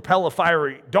to repel a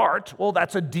fiery dart, well,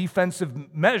 that's a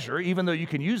defensive measure, even though you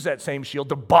can use that same shield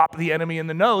to bop the enemy in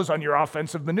the nose on your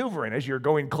offensive maneuvering as you're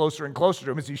going closer and closer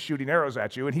to him as he's shooting arrows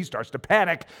at you, and he starts to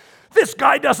panic. This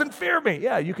guy doesn't fear me.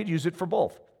 Yeah, you could use it for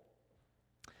both.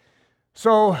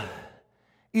 So,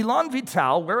 Elan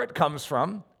Vital, where it comes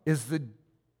from, is the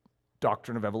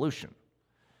doctrine of evolution.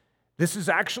 This is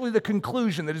actually the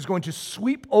conclusion that is going to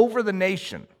sweep over the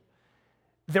nation.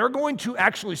 They're going to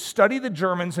actually study the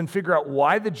Germans and figure out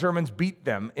why the Germans beat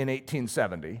them in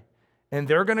 1870. And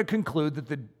they're going to conclude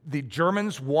that the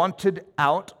Germans wanted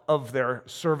out of their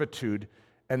servitude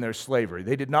and their slavery.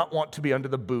 They did not want to be under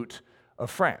the boot of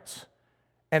France.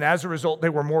 And as a result, they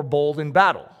were more bold in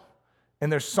battle.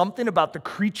 And there's something about the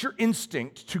creature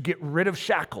instinct to get rid of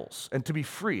shackles and to be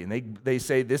free. And they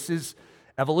say this is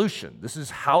evolution. This is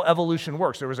how evolution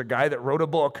works. There was a guy that wrote a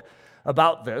book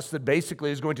about this that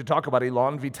basically is going to talk about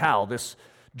Elan Vital, this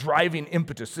driving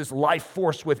impetus, this life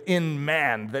force within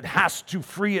man that has to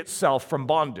free itself from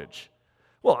bondage.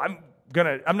 Well, I'm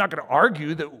not gonna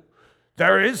argue that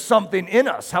there is something in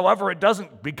us. However, it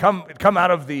doesn't come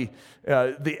out of the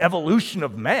evolution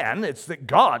of man. It's that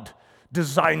God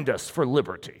designed us for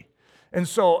liberty. And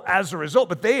so as a result,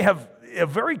 but they have a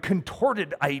very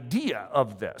contorted idea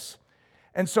of this.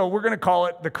 And so we're going to call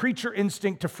it the creature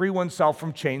instinct to free oneself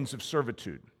from chains of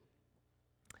servitude.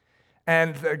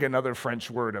 And again, another French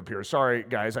word up here. Sorry,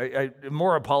 guys. I'm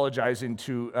more apologizing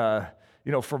to,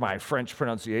 for my French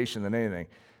pronunciation than anything.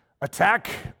 Attaque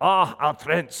à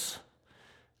outrance.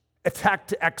 Attack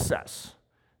to excess.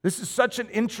 This is such an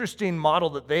interesting model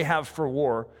that they have for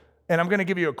war. And I'm going to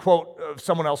give you a quote of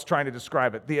someone else trying to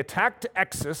describe it. The attack to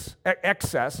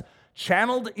excess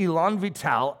channeled Elan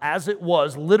Vital as it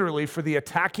was literally for the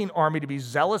attacking army to be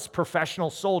zealous professional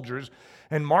soldiers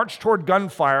and march toward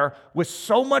gunfire with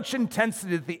so much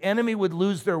intensity that the enemy would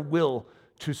lose their will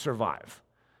to survive.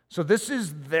 So this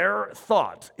is their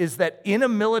thought, is that in a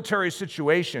military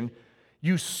situation,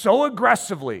 you so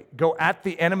aggressively go at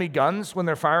the enemy guns when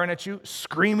they're firing at you,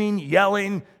 screaming,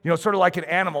 yelling, sort of like an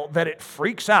animal, that it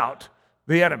freaks out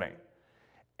the enemy.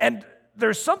 And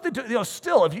there's something to,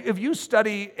 still, if you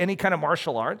study any kind of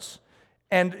martial arts,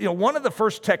 and one of the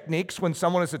first techniques when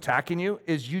someone is attacking you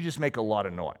is you just make a lot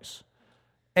of noise.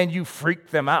 And you freak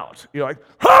them out. You're like,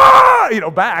 ha!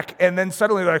 Back, and then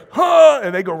suddenly they're like, ha!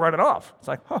 And they go running off. It's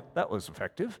like, that was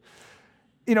effective.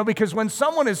 Because when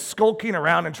someone is skulking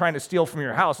around and trying to steal from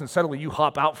your house, and suddenly you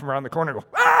hop out from around the corner and go,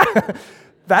 ah!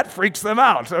 That freaks them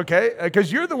out, okay?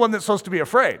 Because you're the one that's supposed to be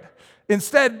afraid.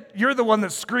 Instead, you're the one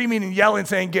that's screaming and yelling,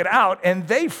 saying, get out, and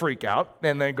they freak out,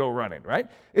 and they go running, right?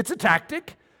 It's a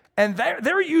tactic, and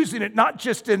they're using it not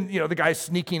just in, the guy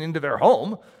sneaking into their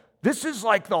home. This is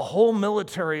like the whole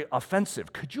military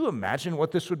offensive. Could you imagine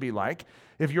what this would be like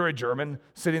if you're a German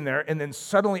sitting there, and then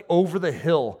suddenly over the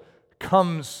hill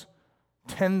comes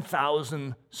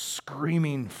 10,000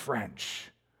 screaming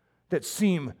French that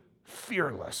seem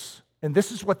fearless? And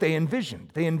this is what they envisioned.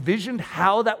 They envisioned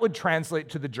how that would translate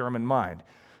to the German mind.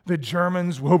 The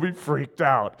Germans will be freaked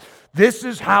out. This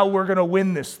is how we're going to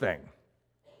win this thing.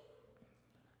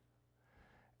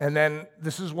 And then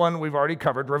this is one we've already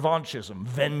covered, revanchism,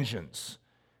 vengeance.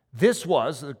 This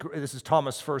is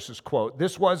Thomas First's quote,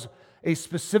 this was a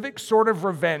specific sort of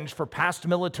revenge for past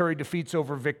military defeats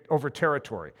over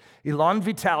territory. Elan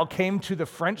Vital came to the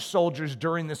French soldiers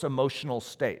during this emotional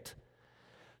state.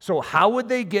 So how would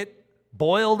they get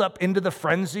boiled up into the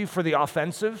frenzy for the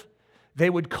offensive? They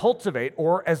would cultivate,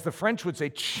 or as the French would say,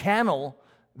 channel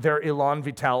their Elan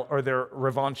Vital or their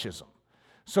revanchism.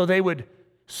 So they would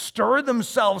stir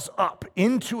themselves up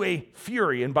into a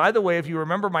fury. And by the way, if you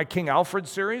remember my King Alfred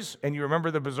series, and you remember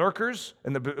the Berserkers,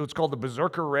 and it's called the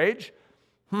Berserker Rage,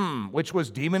 which was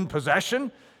demon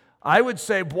possession, I would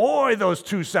say, boy, those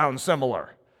two sound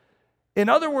similar. In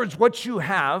other words, what you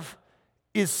have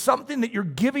is something that you're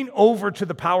giving over to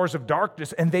the powers of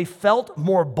darkness, and they felt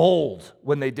more bold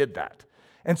when they did that.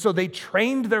 And so they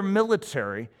trained their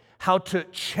military how to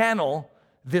channel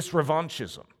this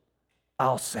revanchism.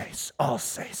 Alsace.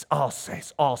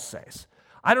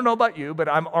 I don't know about you, but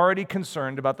I'm already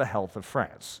concerned about the health of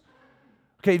France.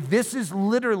 Okay, this is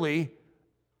literally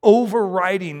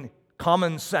overriding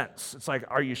common sense. It's like,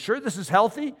 are you sure this is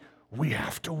healthy? We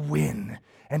have to win.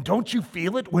 And don't you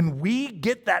feel it? When we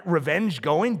get that revenge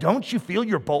going, don't you feel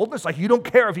your boldness? Like you don't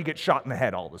care if you get shot in the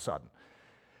head all of a sudden.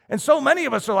 And so many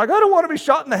of us are like, I don't want to be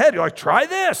shot in the head. You're like, try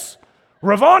this.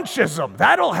 Revanchism,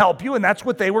 that'll help you. And that's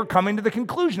what they were coming to the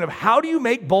conclusion of. How do you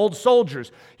make bold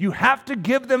soldiers? You have to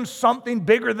give them something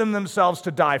bigger than themselves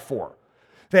to die for.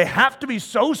 They have to be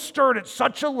so stirred at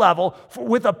such a level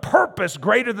with a purpose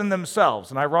greater than themselves.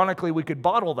 And ironically, we could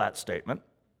bottle that statement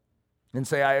and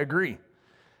say, I agree.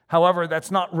 However,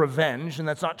 that's not revenge, and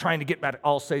that's not trying to get back at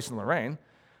Alsace and Lorraine.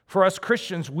 For us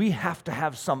Christians, we have to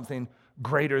have something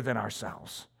greater than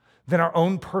ourselves, than our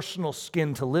own personal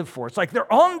skin to live for. It's like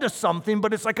they're onto something,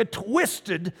 but it's like a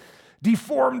twisted,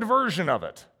 deformed version of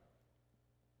it.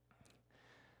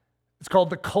 It's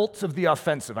called the cult of the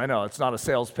offensive. I know it's not a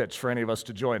sales pitch for any of us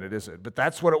to join it, is it? But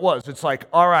that's what it was. It's like,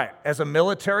 all right, as a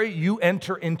military, you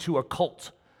enter into a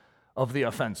cult of the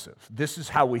offensive. This is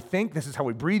how we think. This is how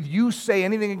we breathe. You say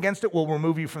anything against it, we'll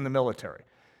remove you from the military.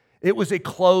 It was a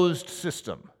closed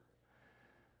system.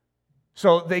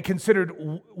 So they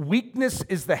considered weakness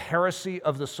is the heresy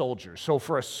of the soldier. So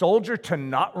for a soldier to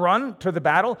not run to the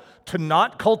battle, to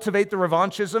not cultivate the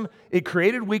revanchism, it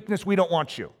created weakness. We don't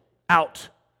want you. Out.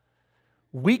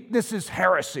 Weakness is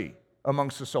heresy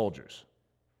amongst the soldiers.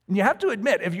 And you have to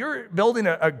admit, if you're building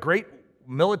a great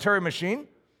military machine,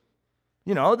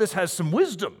 you know, this has some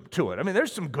wisdom to it. I mean,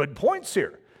 there's some good points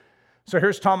here. So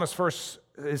here's Thomas First's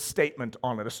statement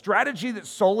on it. A strategy that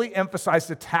solely emphasized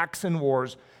attacks and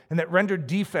wars and that rendered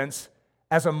defense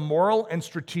as a moral and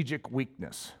strategic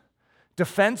weakness.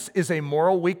 Defense is a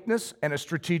moral weakness and a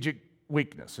strategic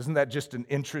weakness. Isn't that just an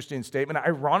interesting statement?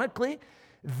 Ironically,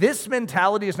 this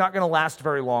mentality is not going to last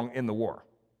very long in the war.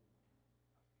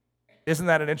 Isn't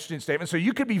that an interesting statement? So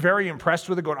you could be very impressed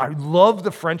with it going, I love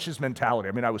the French's mentality.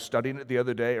 I mean, I was studying it the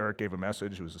other day. Eric gave a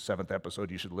message. It was the 7th episode.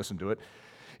 You should listen to it.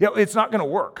 You know, it's not going to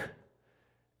work.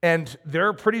 And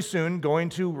they're pretty soon going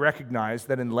to recognize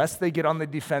that unless they get on the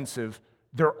defensive,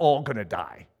 they're all going to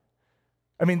die.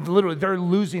 I mean, literally, they're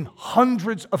losing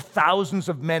hundreds of thousands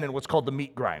of men in what's called the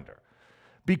meat grinder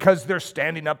because they're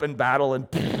standing up in battle and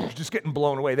just getting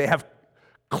blown away. They have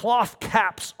cloth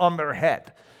caps on their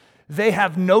head. They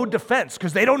have no defense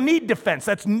because they don't need defense.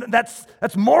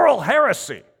 That's moral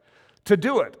heresy to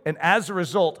do it. And as a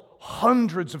result,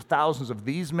 hundreds of thousands of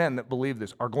these men that believe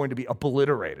this are going to be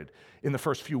obliterated in the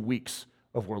first few weeks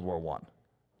of World War I.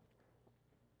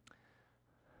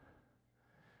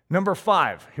 Number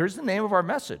 5, here's the name of our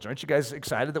message. Aren't you guys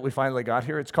excited that we finally got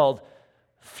here? It's called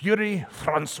Furie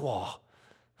Francois,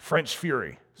 French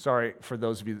Fury. Sorry for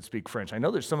those of you that speak French. I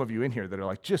know there's some of you in here that are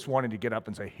like just wanting to get up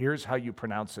and say, here's how you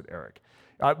pronounce it, Eric.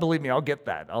 Believe me, I'll get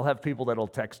that. I'll have people that'll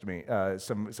text me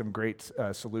some great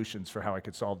solutions for how I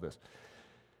could solve this.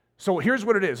 So here's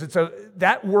what it is.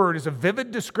 That word is a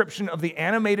vivid description of the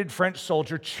animated French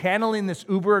soldier channeling this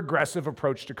uber-aggressive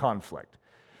approach to conflict.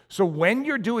 So when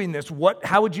you're doing this,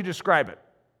 how would you describe it?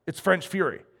 It's French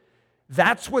fury.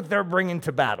 That's what they're bringing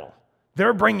to battle.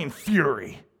 They're bringing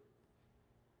fury.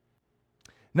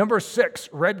 Number 6,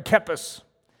 red kepis.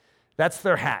 That's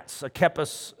their hats. A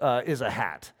kepis is a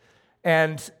hat.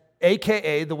 And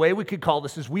AKA, the way we could call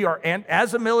this is we are,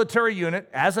 as a military unit,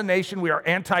 as a nation, we are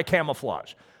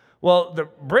anti-camouflage. Well, the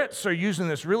Brits are using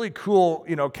this really cool,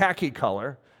 khaki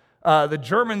color. The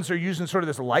Germans are using sort of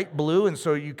this light blue, and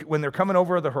so when they're coming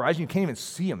over the horizon, you can't even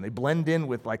see them. They blend in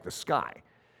with like the sky.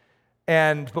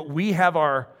 But we have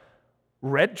our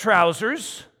red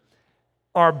trousers,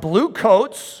 our blue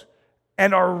coats,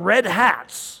 and our red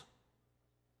hats.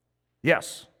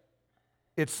 Yes,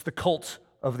 it's the cult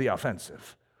of the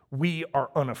offensive. We are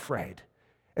unafraid.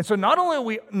 And so not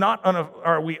only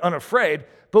are we unafraid,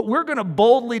 but we're going to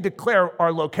boldly declare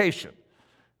our location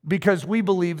because we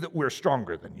believe that we're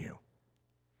stronger than you.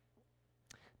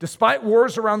 Despite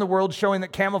wars around the world showing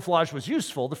that camouflage was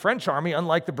useful, the French army,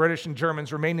 unlike the British and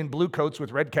Germans, remained in blue coats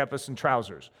with red kepis and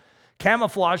trousers.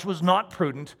 Camouflage was not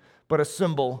prudent, but a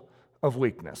symbol of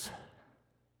weakness.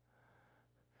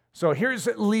 So here's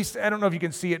at least, I don't know if you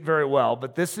can see it very well,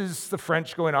 but this is the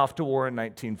French going off to war in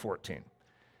 1914.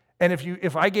 And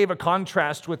if I gave a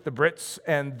contrast with the Brits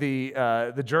and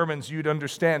the Germans, you'd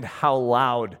understand how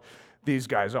loud these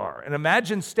guys are. And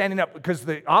imagine standing up, because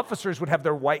the officers would have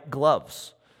their white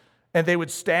gloves, and they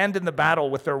would stand in the battle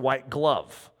with their white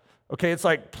glove. Okay, it's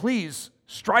like, please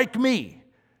strike me,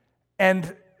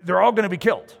 and they're all going to be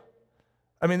killed.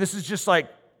 I mean, this is just like,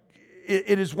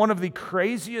 it is one of the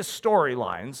craziest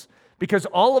storylines, because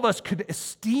all of us could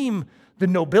esteem the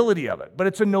nobility of it, but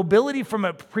it's a nobility from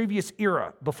a previous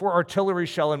era before artillery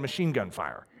shell and machine gun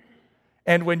fire.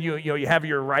 And when you have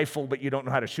your rifle, but you don't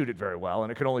know how to shoot it very well,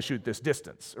 and it can only shoot this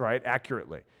distance, right,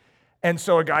 accurately. And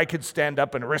so a guy could stand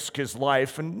up and risk his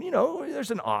life, and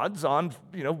there's an odds-on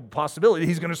possibility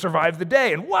he's going to survive the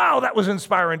day. And wow, that was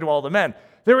inspiring to all the men.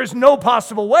 There is no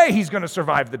possible way he's going to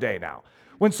survive the day now.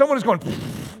 When someone is going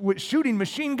shooting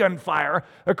machine gun fire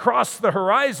across the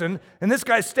horizon, and this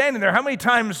guy's standing there, how many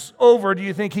times over do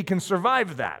you think he can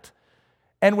survive that?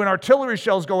 And when artillery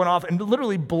shells going off and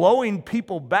literally blowing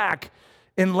people back,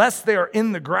 unless they are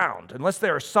in the ground, unless they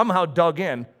are somehow dug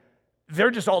in, they're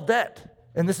just all dead.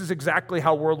 And this is exactly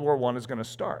how World War I is going to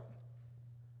start.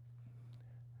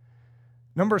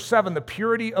 Number 7, the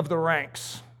purity of the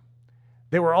ranks.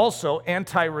 They were also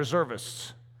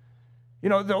anti-reservists.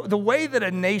 The way that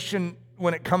a nation,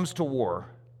 when it comes to war,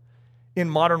 in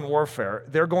modern warfare,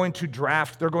 they're going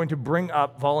to bring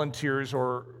up volunteers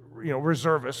or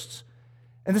reservists,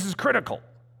 and this is critical.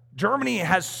 Germany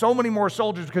has so many more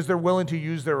soldiers because they're willing to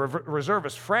use their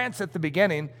reservists. France at the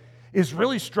beginning is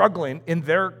really struggling in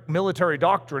their military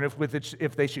doctrine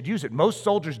if they should use it. Most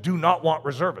soldiers do not want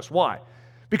reservists. Why?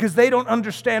 Because they don't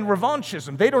understand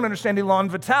revanchism. They don't understand élan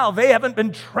vital. They haven't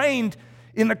been trained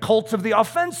in the cult of the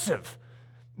offensive.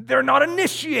 They're not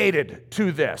initiated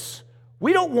to this.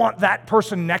 We don't want that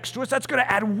person next to us. That's going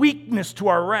to add weakness to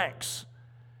our ranks.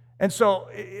 And so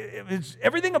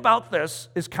everything about this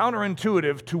is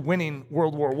counterintuitive to winning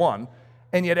World War I,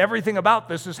 and yet everything about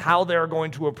this is how they're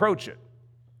going to approach it.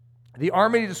 The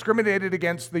army discriminated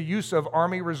against the use of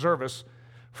army reservists,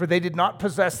 for they did not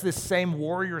possess this same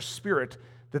warrior spirit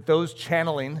that those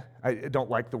channeling, I don't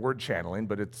like the word channeling,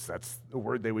 but that's the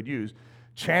word they would use,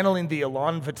 channeling the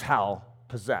élan vital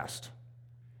possessed.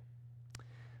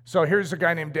 So here's a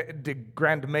guy named de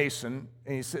Grand Mason,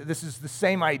 and he said, this is the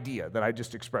same idea that I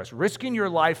just expressed. Risking your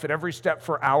life at every step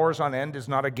for hours on end is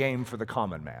not a game for the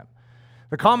common man.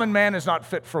 The common man is not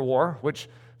fit for war, which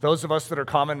those of us that are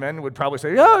common men would probably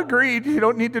say, yeah, agreed, you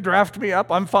don't need to draft me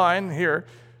up, I'm fine here.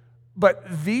 But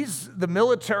the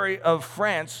military of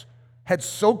France had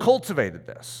so cultivated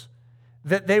this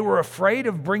that they were afraid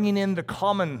of bringing in the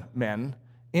common men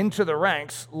into the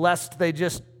ranks lest they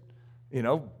just,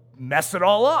 mess it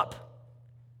all up.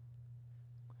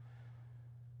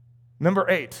 Number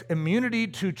 8, immunity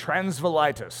to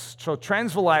transvalitis. So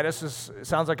transvalitis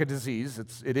sounds like a disease.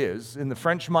 It is. In the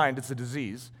French mind, it's a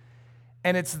disease.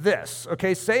 And it's this,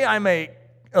 okay? Say I'm a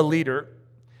leader,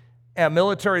 a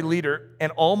military leader,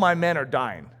 and all my men are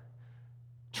dying.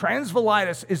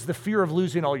 Transvalitis is the fear of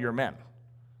losing all your men.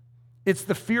 It's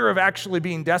the fear of actually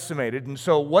being decimated. And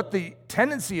so what the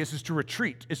tendency is to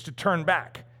retreat, is to turn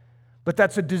back. But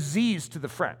that's a disease to the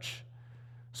French.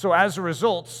 So as a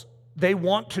result, they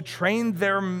want to train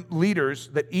their leaders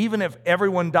that even if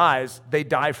everyone dies, they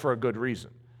die for a good reason.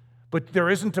 But there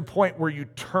isn't a point where you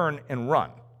turn and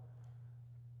run.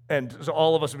 And so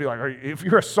all of us would be like, if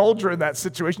you're a soldier in that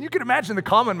situation, you can imagine the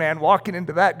common man walking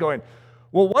into that going,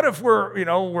 well, what if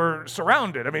we're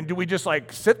surrounded? I mean, do we just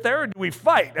sit there or do we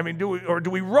fight? I mean, do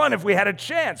we run if we had a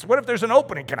chance? What if there's an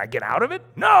opening? Can I get out of it?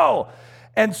 No.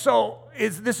 And so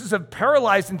this is a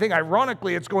paralyzing thing.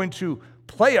 Ironically, it's going to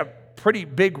play a pretty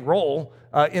big role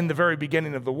in the very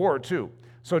beginning of the war, too.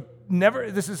 So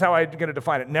this is how I'm going to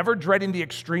define it. Never dreading the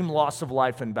extreme loss of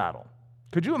life in battle.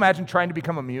 Could you imagine trying to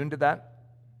become immune to that?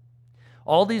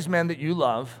 All these men that you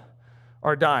love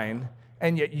are dying,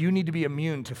 and yet you need to be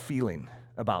immune to feeling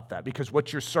about that because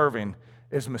what you're serving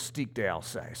is mystique de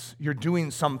Alsace. You're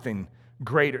doing something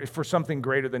greater, for something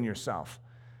greater than yourself.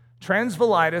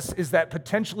 Transvalitis is that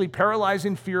potentially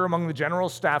paralyzing fear among the general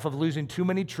staff of losing too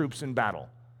many troops in battle,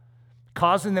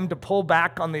 causing them to pull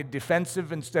back on the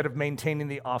defensive instead of maintaining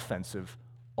the offensive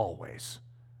always.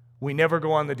 We never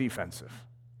go on the defensive.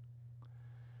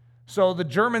 So the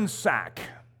Germans sack,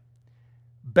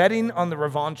 betting on the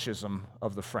revanchism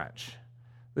of the French.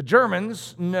 The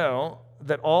Germans know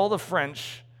that all the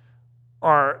French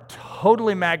are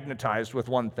totally magnetized with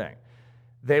one thing.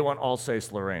 They want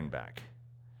Alsace-Lorraine back.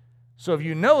 So if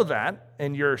you know that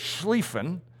and you're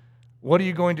Schlieffen, what are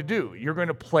you going to do? You're going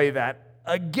to play that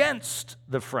against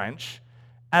the French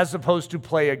as opposed to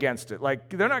play against it.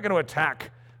 They're not going to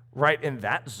attack right in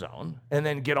that zone and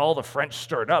then get all the French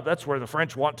stirred up. That's where the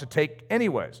French want to take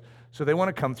anyways. So they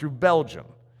want to come through Belgium.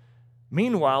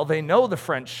 Meanwhile, they know the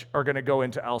French are going to go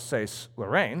into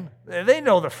Alsace-Lorraine. They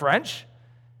know the French.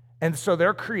 And so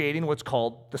they're creating what's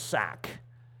called the sack.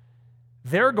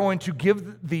 They're going to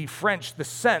give the French the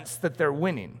sense that they're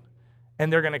winning.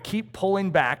 And they're going to keep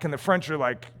pulling back. And the French are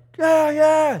like,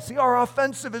 yeah, see, our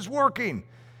offensive is working.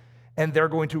 And they're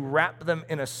going to wrap them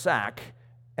in a sack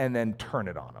and then turn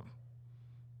it on them.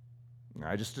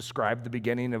 I just described the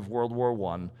beginning of World War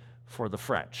I for the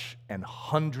French, and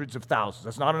hundreds of thousands,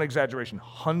 that's not an exaggeration,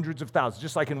 hundreds of thousands,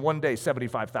 just like in one day,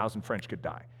 75,000 French could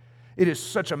die. It is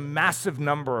such a massive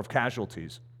number of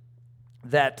casualties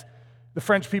that the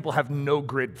French people have no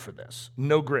grid for this,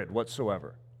 no grid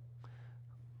whatsoever.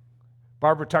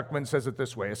 Barbara Tuchman says it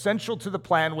this way: essential to the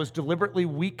plan was a deliberately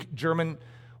weak German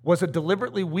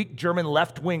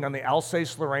left wing on the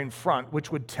Alsace-Lorraine front,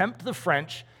 which would tempt the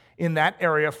French in that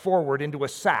area forward into a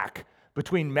sack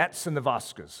between Metz and the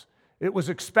Vosges. It was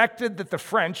expected that the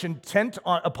French, intent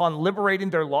upon liberating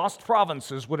their lost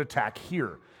provinces, would attack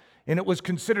here. And it was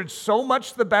considered so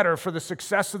much the better for the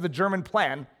success of the German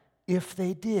plan if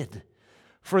they did.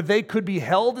 For they could be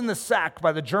held in the sack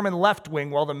by the German left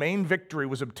wing while the main victory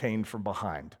was obtained from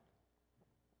behind.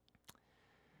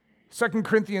 2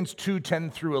 Corinthians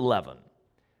 2:10 through 11.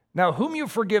 Now, whom you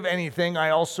forgive anything, I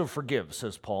also forgive,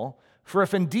 says Paul. For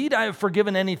if indeed I have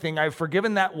forgiven anything, I have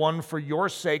forgiven that one for your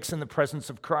sakes in the presence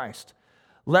of Christ,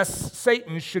 lest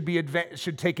Satan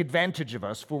should take advantage of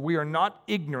us, for we are not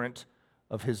ignorant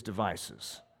of his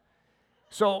devices.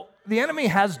 So the enemy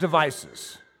has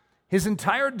devices. His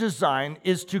entire design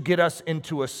is to get us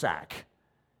into a sack,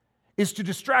 is to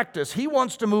distract us. He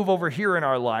wants to move over here in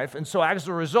our life, and so as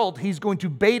a result, he's going to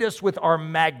bait us with our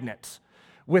magnets,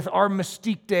 with our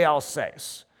mystique de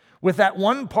Alsace, with that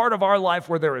one part of our life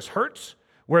where there is hurt,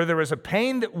 where there is a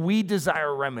pain that we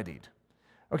desire remedied.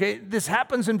 Okay, this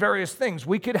happens in various things.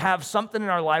 We could have something in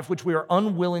our life which we are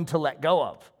unwilling to let go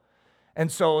of.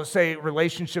 And so, say,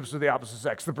 relationships with the opposite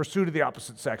sex, the pursuit of the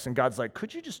opposite sex, and God's like,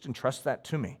 could you just entrust that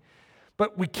to me?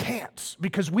 But we can't,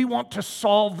 because we want to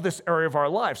solve this area of our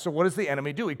life. So what does the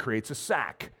enemy do? He creates a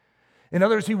sack. In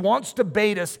other words, he wants to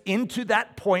bait us into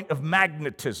that point of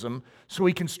magnetism so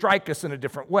he can strike us in a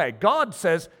different way. God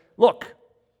says, look,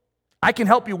 I can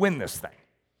help you win this thing,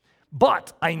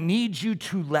 but I need you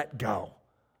to let go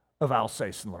of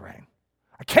Alsace and Lorraine.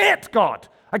 I can't, God.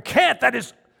 I can't. That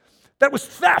was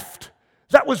theft.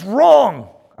 That was wrong.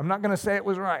 I'm not going to say it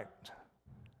was right,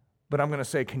 but I'm going to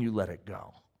say, can you let it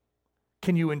go?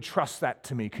 Can you entrust that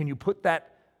to me? Can you put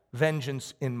that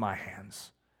vengeance in my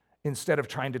hands instead of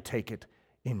trying to take it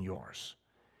in yours?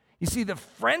 You see, the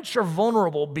French are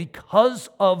vulnerable because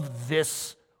of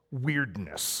this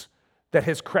weirdness that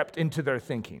has crept into their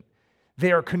thinking.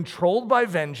 They are controlled by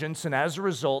vengeance, and as a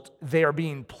result, they are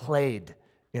being played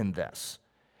in this.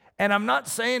 And I'm not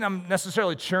saying I'm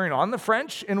necessarily cheering on the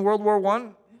French in World War I,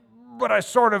 but I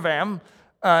sort of am.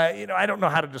 I don't know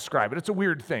how to describe it. It's a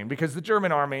weird thing because the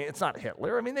German army, it's not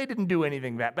Hitler. I mean, they didn't do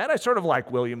anything that bad. I sort of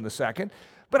like William II,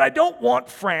 but I don't want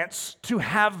France to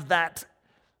have that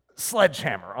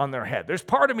sledgehammer on their head. There's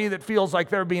part of me that feels like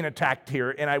they're being attacked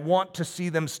here, and I want to see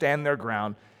them stand their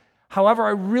ground. However, I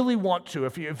really want to,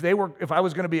 if I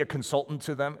was going to be a consultant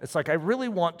to them, it's like I really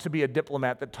want to be a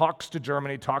diplomat that talks to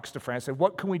Germany, talks to France, and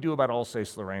what can we do about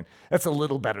Alsace-Lorraine? That's a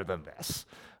little better than this.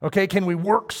 Okay, can we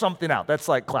work something out? That's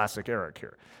like classic Eric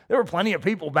here. There were plenty of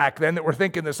people back then that were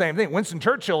thinking the same thing. Winston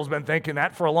Churchill's been thinking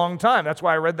that for a long time. That's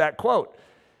why I read that quote.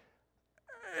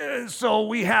 So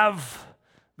we have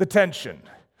the tension.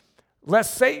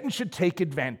 Lest Satan should take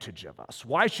advantage of us.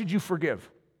 Why should you forgive?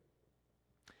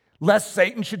 Lest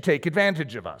Satan should take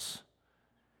advantage of us.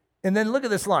 And then look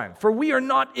at this line. For we are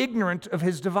not ignorant of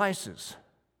his devices.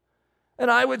 And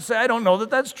I would say, I don't know that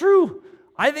that's true.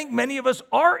 I think many of us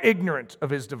are ignorant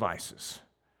of his devices.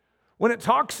 When it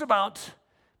talks about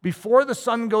before the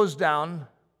sun goes down,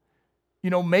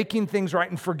 making things right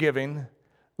and forgiving,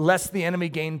 lest the enemy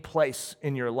gain place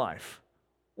in your life.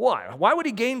 Why? Why would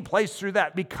he gain place through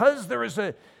that? Because there is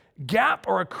a gap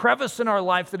or a crevice in our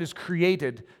life that is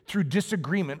created through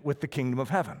disagreement with the kingdom of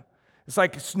heaven. It's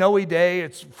like a snowy day,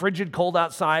 it's frigid cold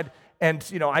outside, and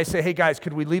I say, hey guys,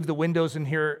 could we leave the windows in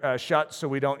here shut so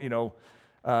we don't,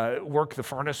 work the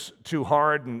furnace too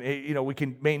hard, and we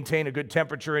can maintain a good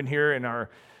temperature in here,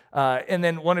 and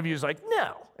then one of you is like,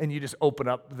 no, and you just open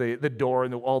up the door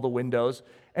and all the windows,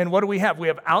 and what do we have? We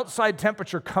have outside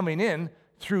temperature coming in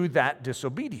through that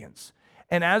disobedience.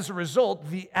 And as a result,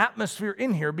 the atmosphere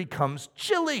in here becomes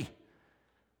chilly.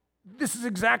 This is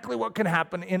exactly what can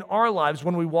happen in our lives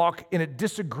when we walk in a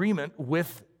disagreement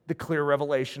with the clear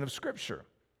revelation of Scripture.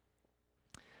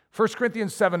 1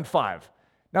 Corinthians 7:5.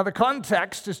 Now, the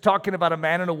context is talking about a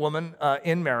man and a woman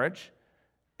in marriage,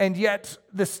 and yet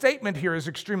the statement here is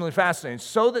extremely fascinating.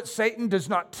 So that Satan does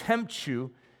not tempt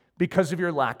you because of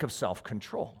your lack of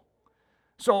self-control.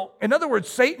 So, in other words,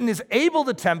 Satan is able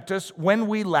to tempt us when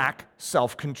we lack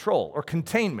self-control or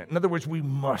containment. In other words, we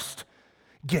must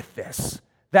get this.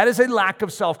 That is a lack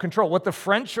of self-control. What the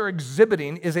French are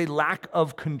exhibiting is a lack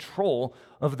of control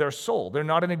of their soul. They're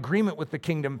not in agreement with the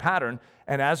kingdom pattern,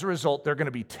 and as a result, they're going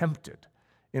to be tempted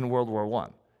in World War I.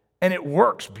 And it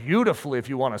works beautifully if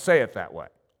you want to say it that way.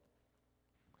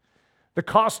 The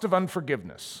cost of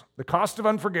unforgiveness. The cost of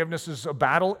unforgiveness is a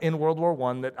battle in World War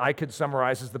I that I could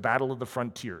summarize as the battle of the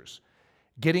frontiers,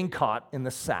 getting caught in the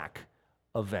sack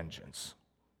of vengeance.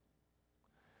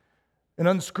 An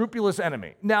unscrupulous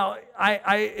enemy. Now,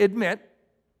 I admit,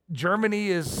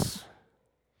 Germany's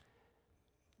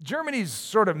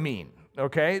sort of mean,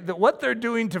 okay? That what they're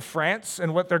doing to France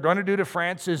and what they're going to do to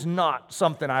France is not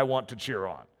something I want to cheer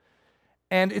on.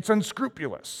 And it's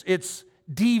unscrupulous. It's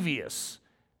devious.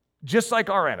 Just like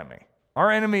our enemy.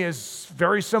 Our enemy is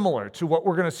very similar to what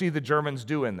we're going to see the Germans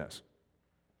do in this.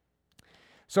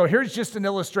 So here's just an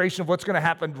illustration of what's going to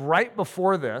happen right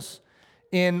before this,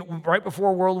 right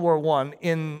before World War I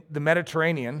in the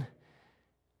Mediterranean,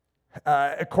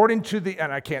 According to the,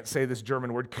 and I can't say this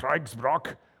German word,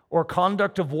 Kriegsbrauch, or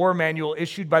conduct of war manual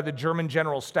issued by the German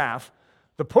General Staff,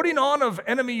 the putting on of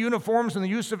enemy uniforms and the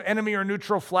use of enemy or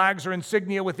neutral flags or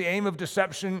insignia with the aim of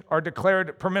deception are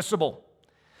declared permissible.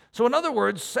 So in other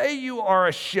words, say you are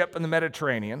a ship in the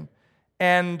Mediterranean,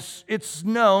 and it's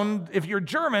known, if you're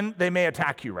German, they may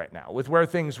attack you right now with where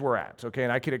things were at, okay?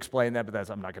 And I could explain that, but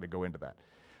I'm not going to go into that.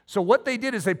 So what they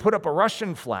did is they put up a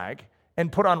Russian flag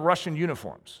and put on Russian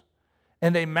uniforms.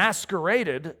 And they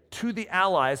masqueraded to the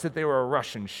Allies that they were a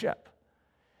Russian ship.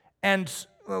 And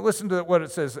listen to what it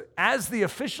says. As the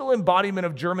official embodiment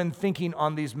of German thinking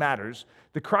on these matters,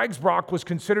 the Kriegsbrauch was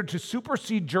considered to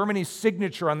supersede Germany's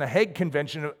signature on the Hague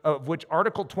Convention, of which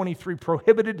Article 23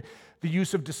 prohibited the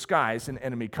use of disguise in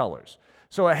enemy colors.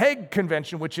 So a Hague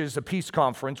Convention, which is a peace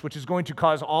conference, which is going to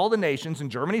cause all the nations,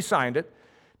 and Germany signed it,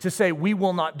 to say, we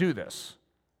will not do this.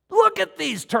 Look at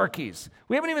these turkeys.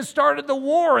 We haven't even started the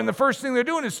war, and the first thing they're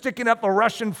doing is sticking up a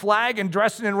Russian flag and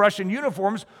dressing in Russian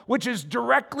uniforms, which is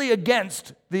directly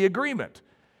against the agreement.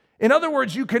 In other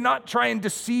words, you cannot try and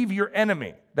deceive your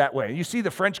enemy that way. You see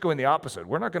the French going the opposite.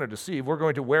 We're not going to deceive. We're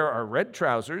going to wear our red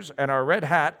trousers and our red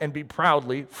hat and be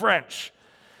proudly French.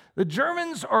 The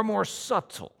Germans are more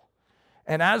subtle.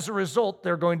 And as a result,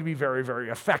 they're going to be very, very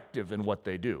effective in what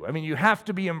they do. I mean, you have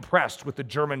to be impressed with the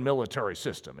German military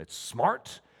system. It's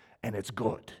smart. And it's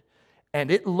good.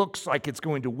 And it looks like it's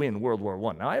going to win World War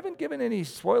I. Now, I haven't given any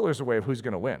spoilers away of who's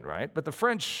going to win, right? But the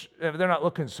French, they're not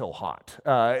looking so hot.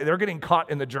 They're getting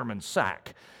caught in the German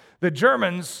sack. The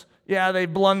Germans, yeah, they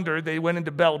blundered. They went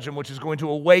into Belgium, which is going to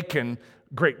awaken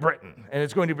Great Britain. And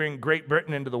it's going to bring Great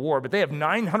Britain into the war. But they have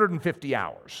 950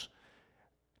 hours.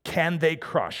 Can they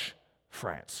crush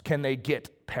France? Can they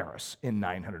get Paris in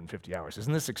 950 hours?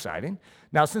 Isn't this exciting?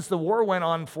 Now, since the war went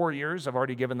on 4 years, I've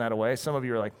already given that away. Some of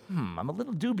you are like, I'm a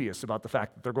little dubious about the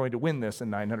fact that they're going to win this in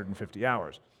 950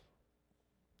 hours.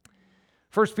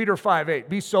 1 Peter 5:8,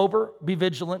 be sober, be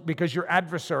vigilant, because your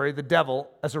adversary, the devil,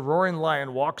 as a roaring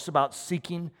lion, walks about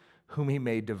seeking whom he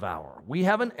may devour. We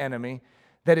have an enemy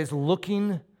that is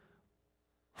looking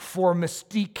for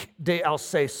mystique de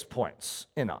Alsace points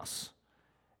in us.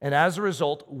 And as a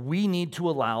result, we need to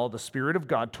allow the Spirit of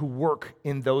God to work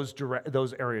in those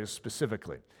areas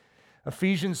specifically.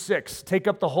 Ephesians 6, take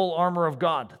up the whole armor of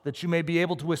God, that you may be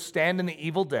able to withstand in the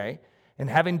evil day, and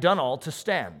having done all, to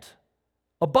stand.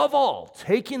 Above all,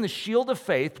 taking the shield of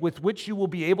faith with which you will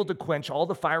be able to quench all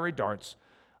the fiery darts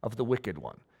of the wicked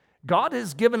one. God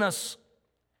has given us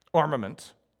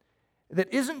armament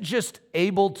that isn't just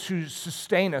able to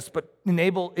sustain us, but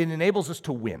it enables us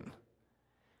to win.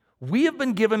 We have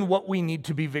been given what we need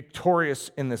to be victorious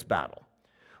in this battle.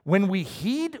 When we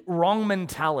heed wrong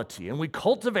mentality and we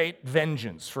cultivate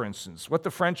vengeance, for instance, what the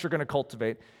French are going to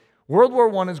cultivate, World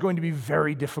War I is going to be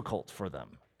very difficult for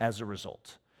them as a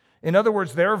result. In other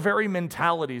words, their very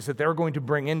mentalities that they're going to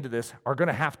bring into this are going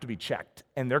to have to be checked,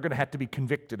 and they're going to have to be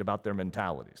convicted about their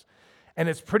mentalities. And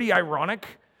it's pretty ironic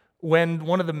when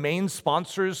one of the main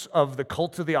sponsors of the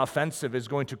cult of the offensive is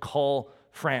going to call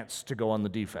France to go on the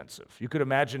defensive. You could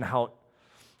imagine how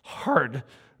hard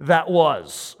that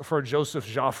was for Joseph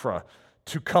Joffre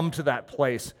to come to that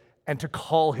place and to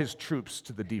call his troops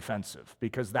to the defensive,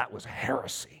 because that was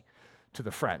heresy to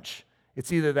the French.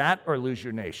 It's either that or lose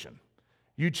your nation.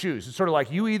 You choose. It's sort of like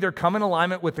you either come in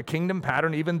alignment with the kingdom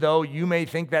pattern, even though you may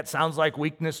think that sounds like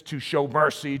weakness, to show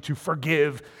mercy, to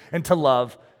forgive, and to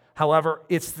love. However,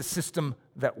 it's the system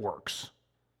that works.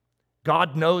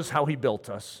 God knows how he built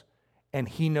us, and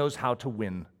he knows how to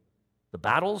win the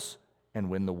battles and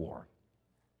win the war.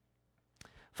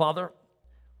 Father,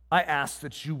 I ask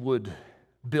that you would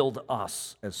build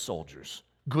us as soldiers,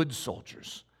 good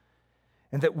soldiers,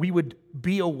 and that we would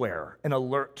be aware and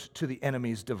alert to the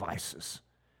enemy's devices,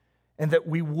 and that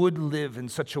we would live in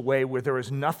such a way where there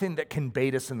is nothing that can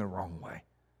bait us in the wrong way,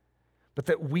 but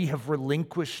that we have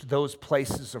relinquished those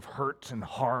places of hurt and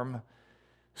harm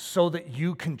so that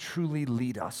you can truly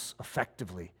lead us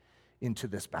effectively into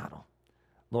this battle.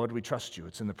 Lord, we trust you.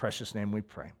 It's in the precious name we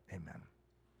pray. Amen.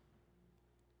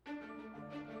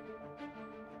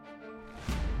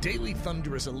 Daily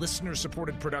Thunder is a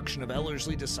listener-supported production of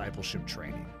Ellerslie Discipleship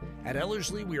Training. At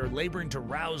Ellerslie, we are laboring to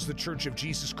rouse the Church of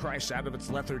Jesus Christ out of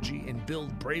its lethargy and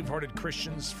build brave-hearted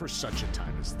Christians for such a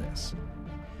time as this.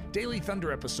 Daily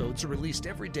Thunder episodes are released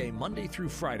every day, Monday through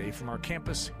Friday, from our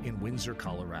campus in Windsor,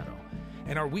 Colorado.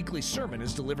 And our weekly sermon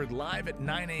is delivered live at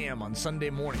 9 a.m. on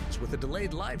Sunday mornings with a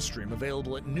delayed live stream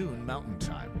available at noon Mountain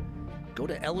Time. Go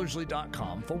to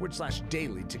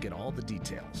ellerslie.com/daily to get all the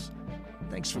details.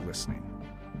 Thanks for listening.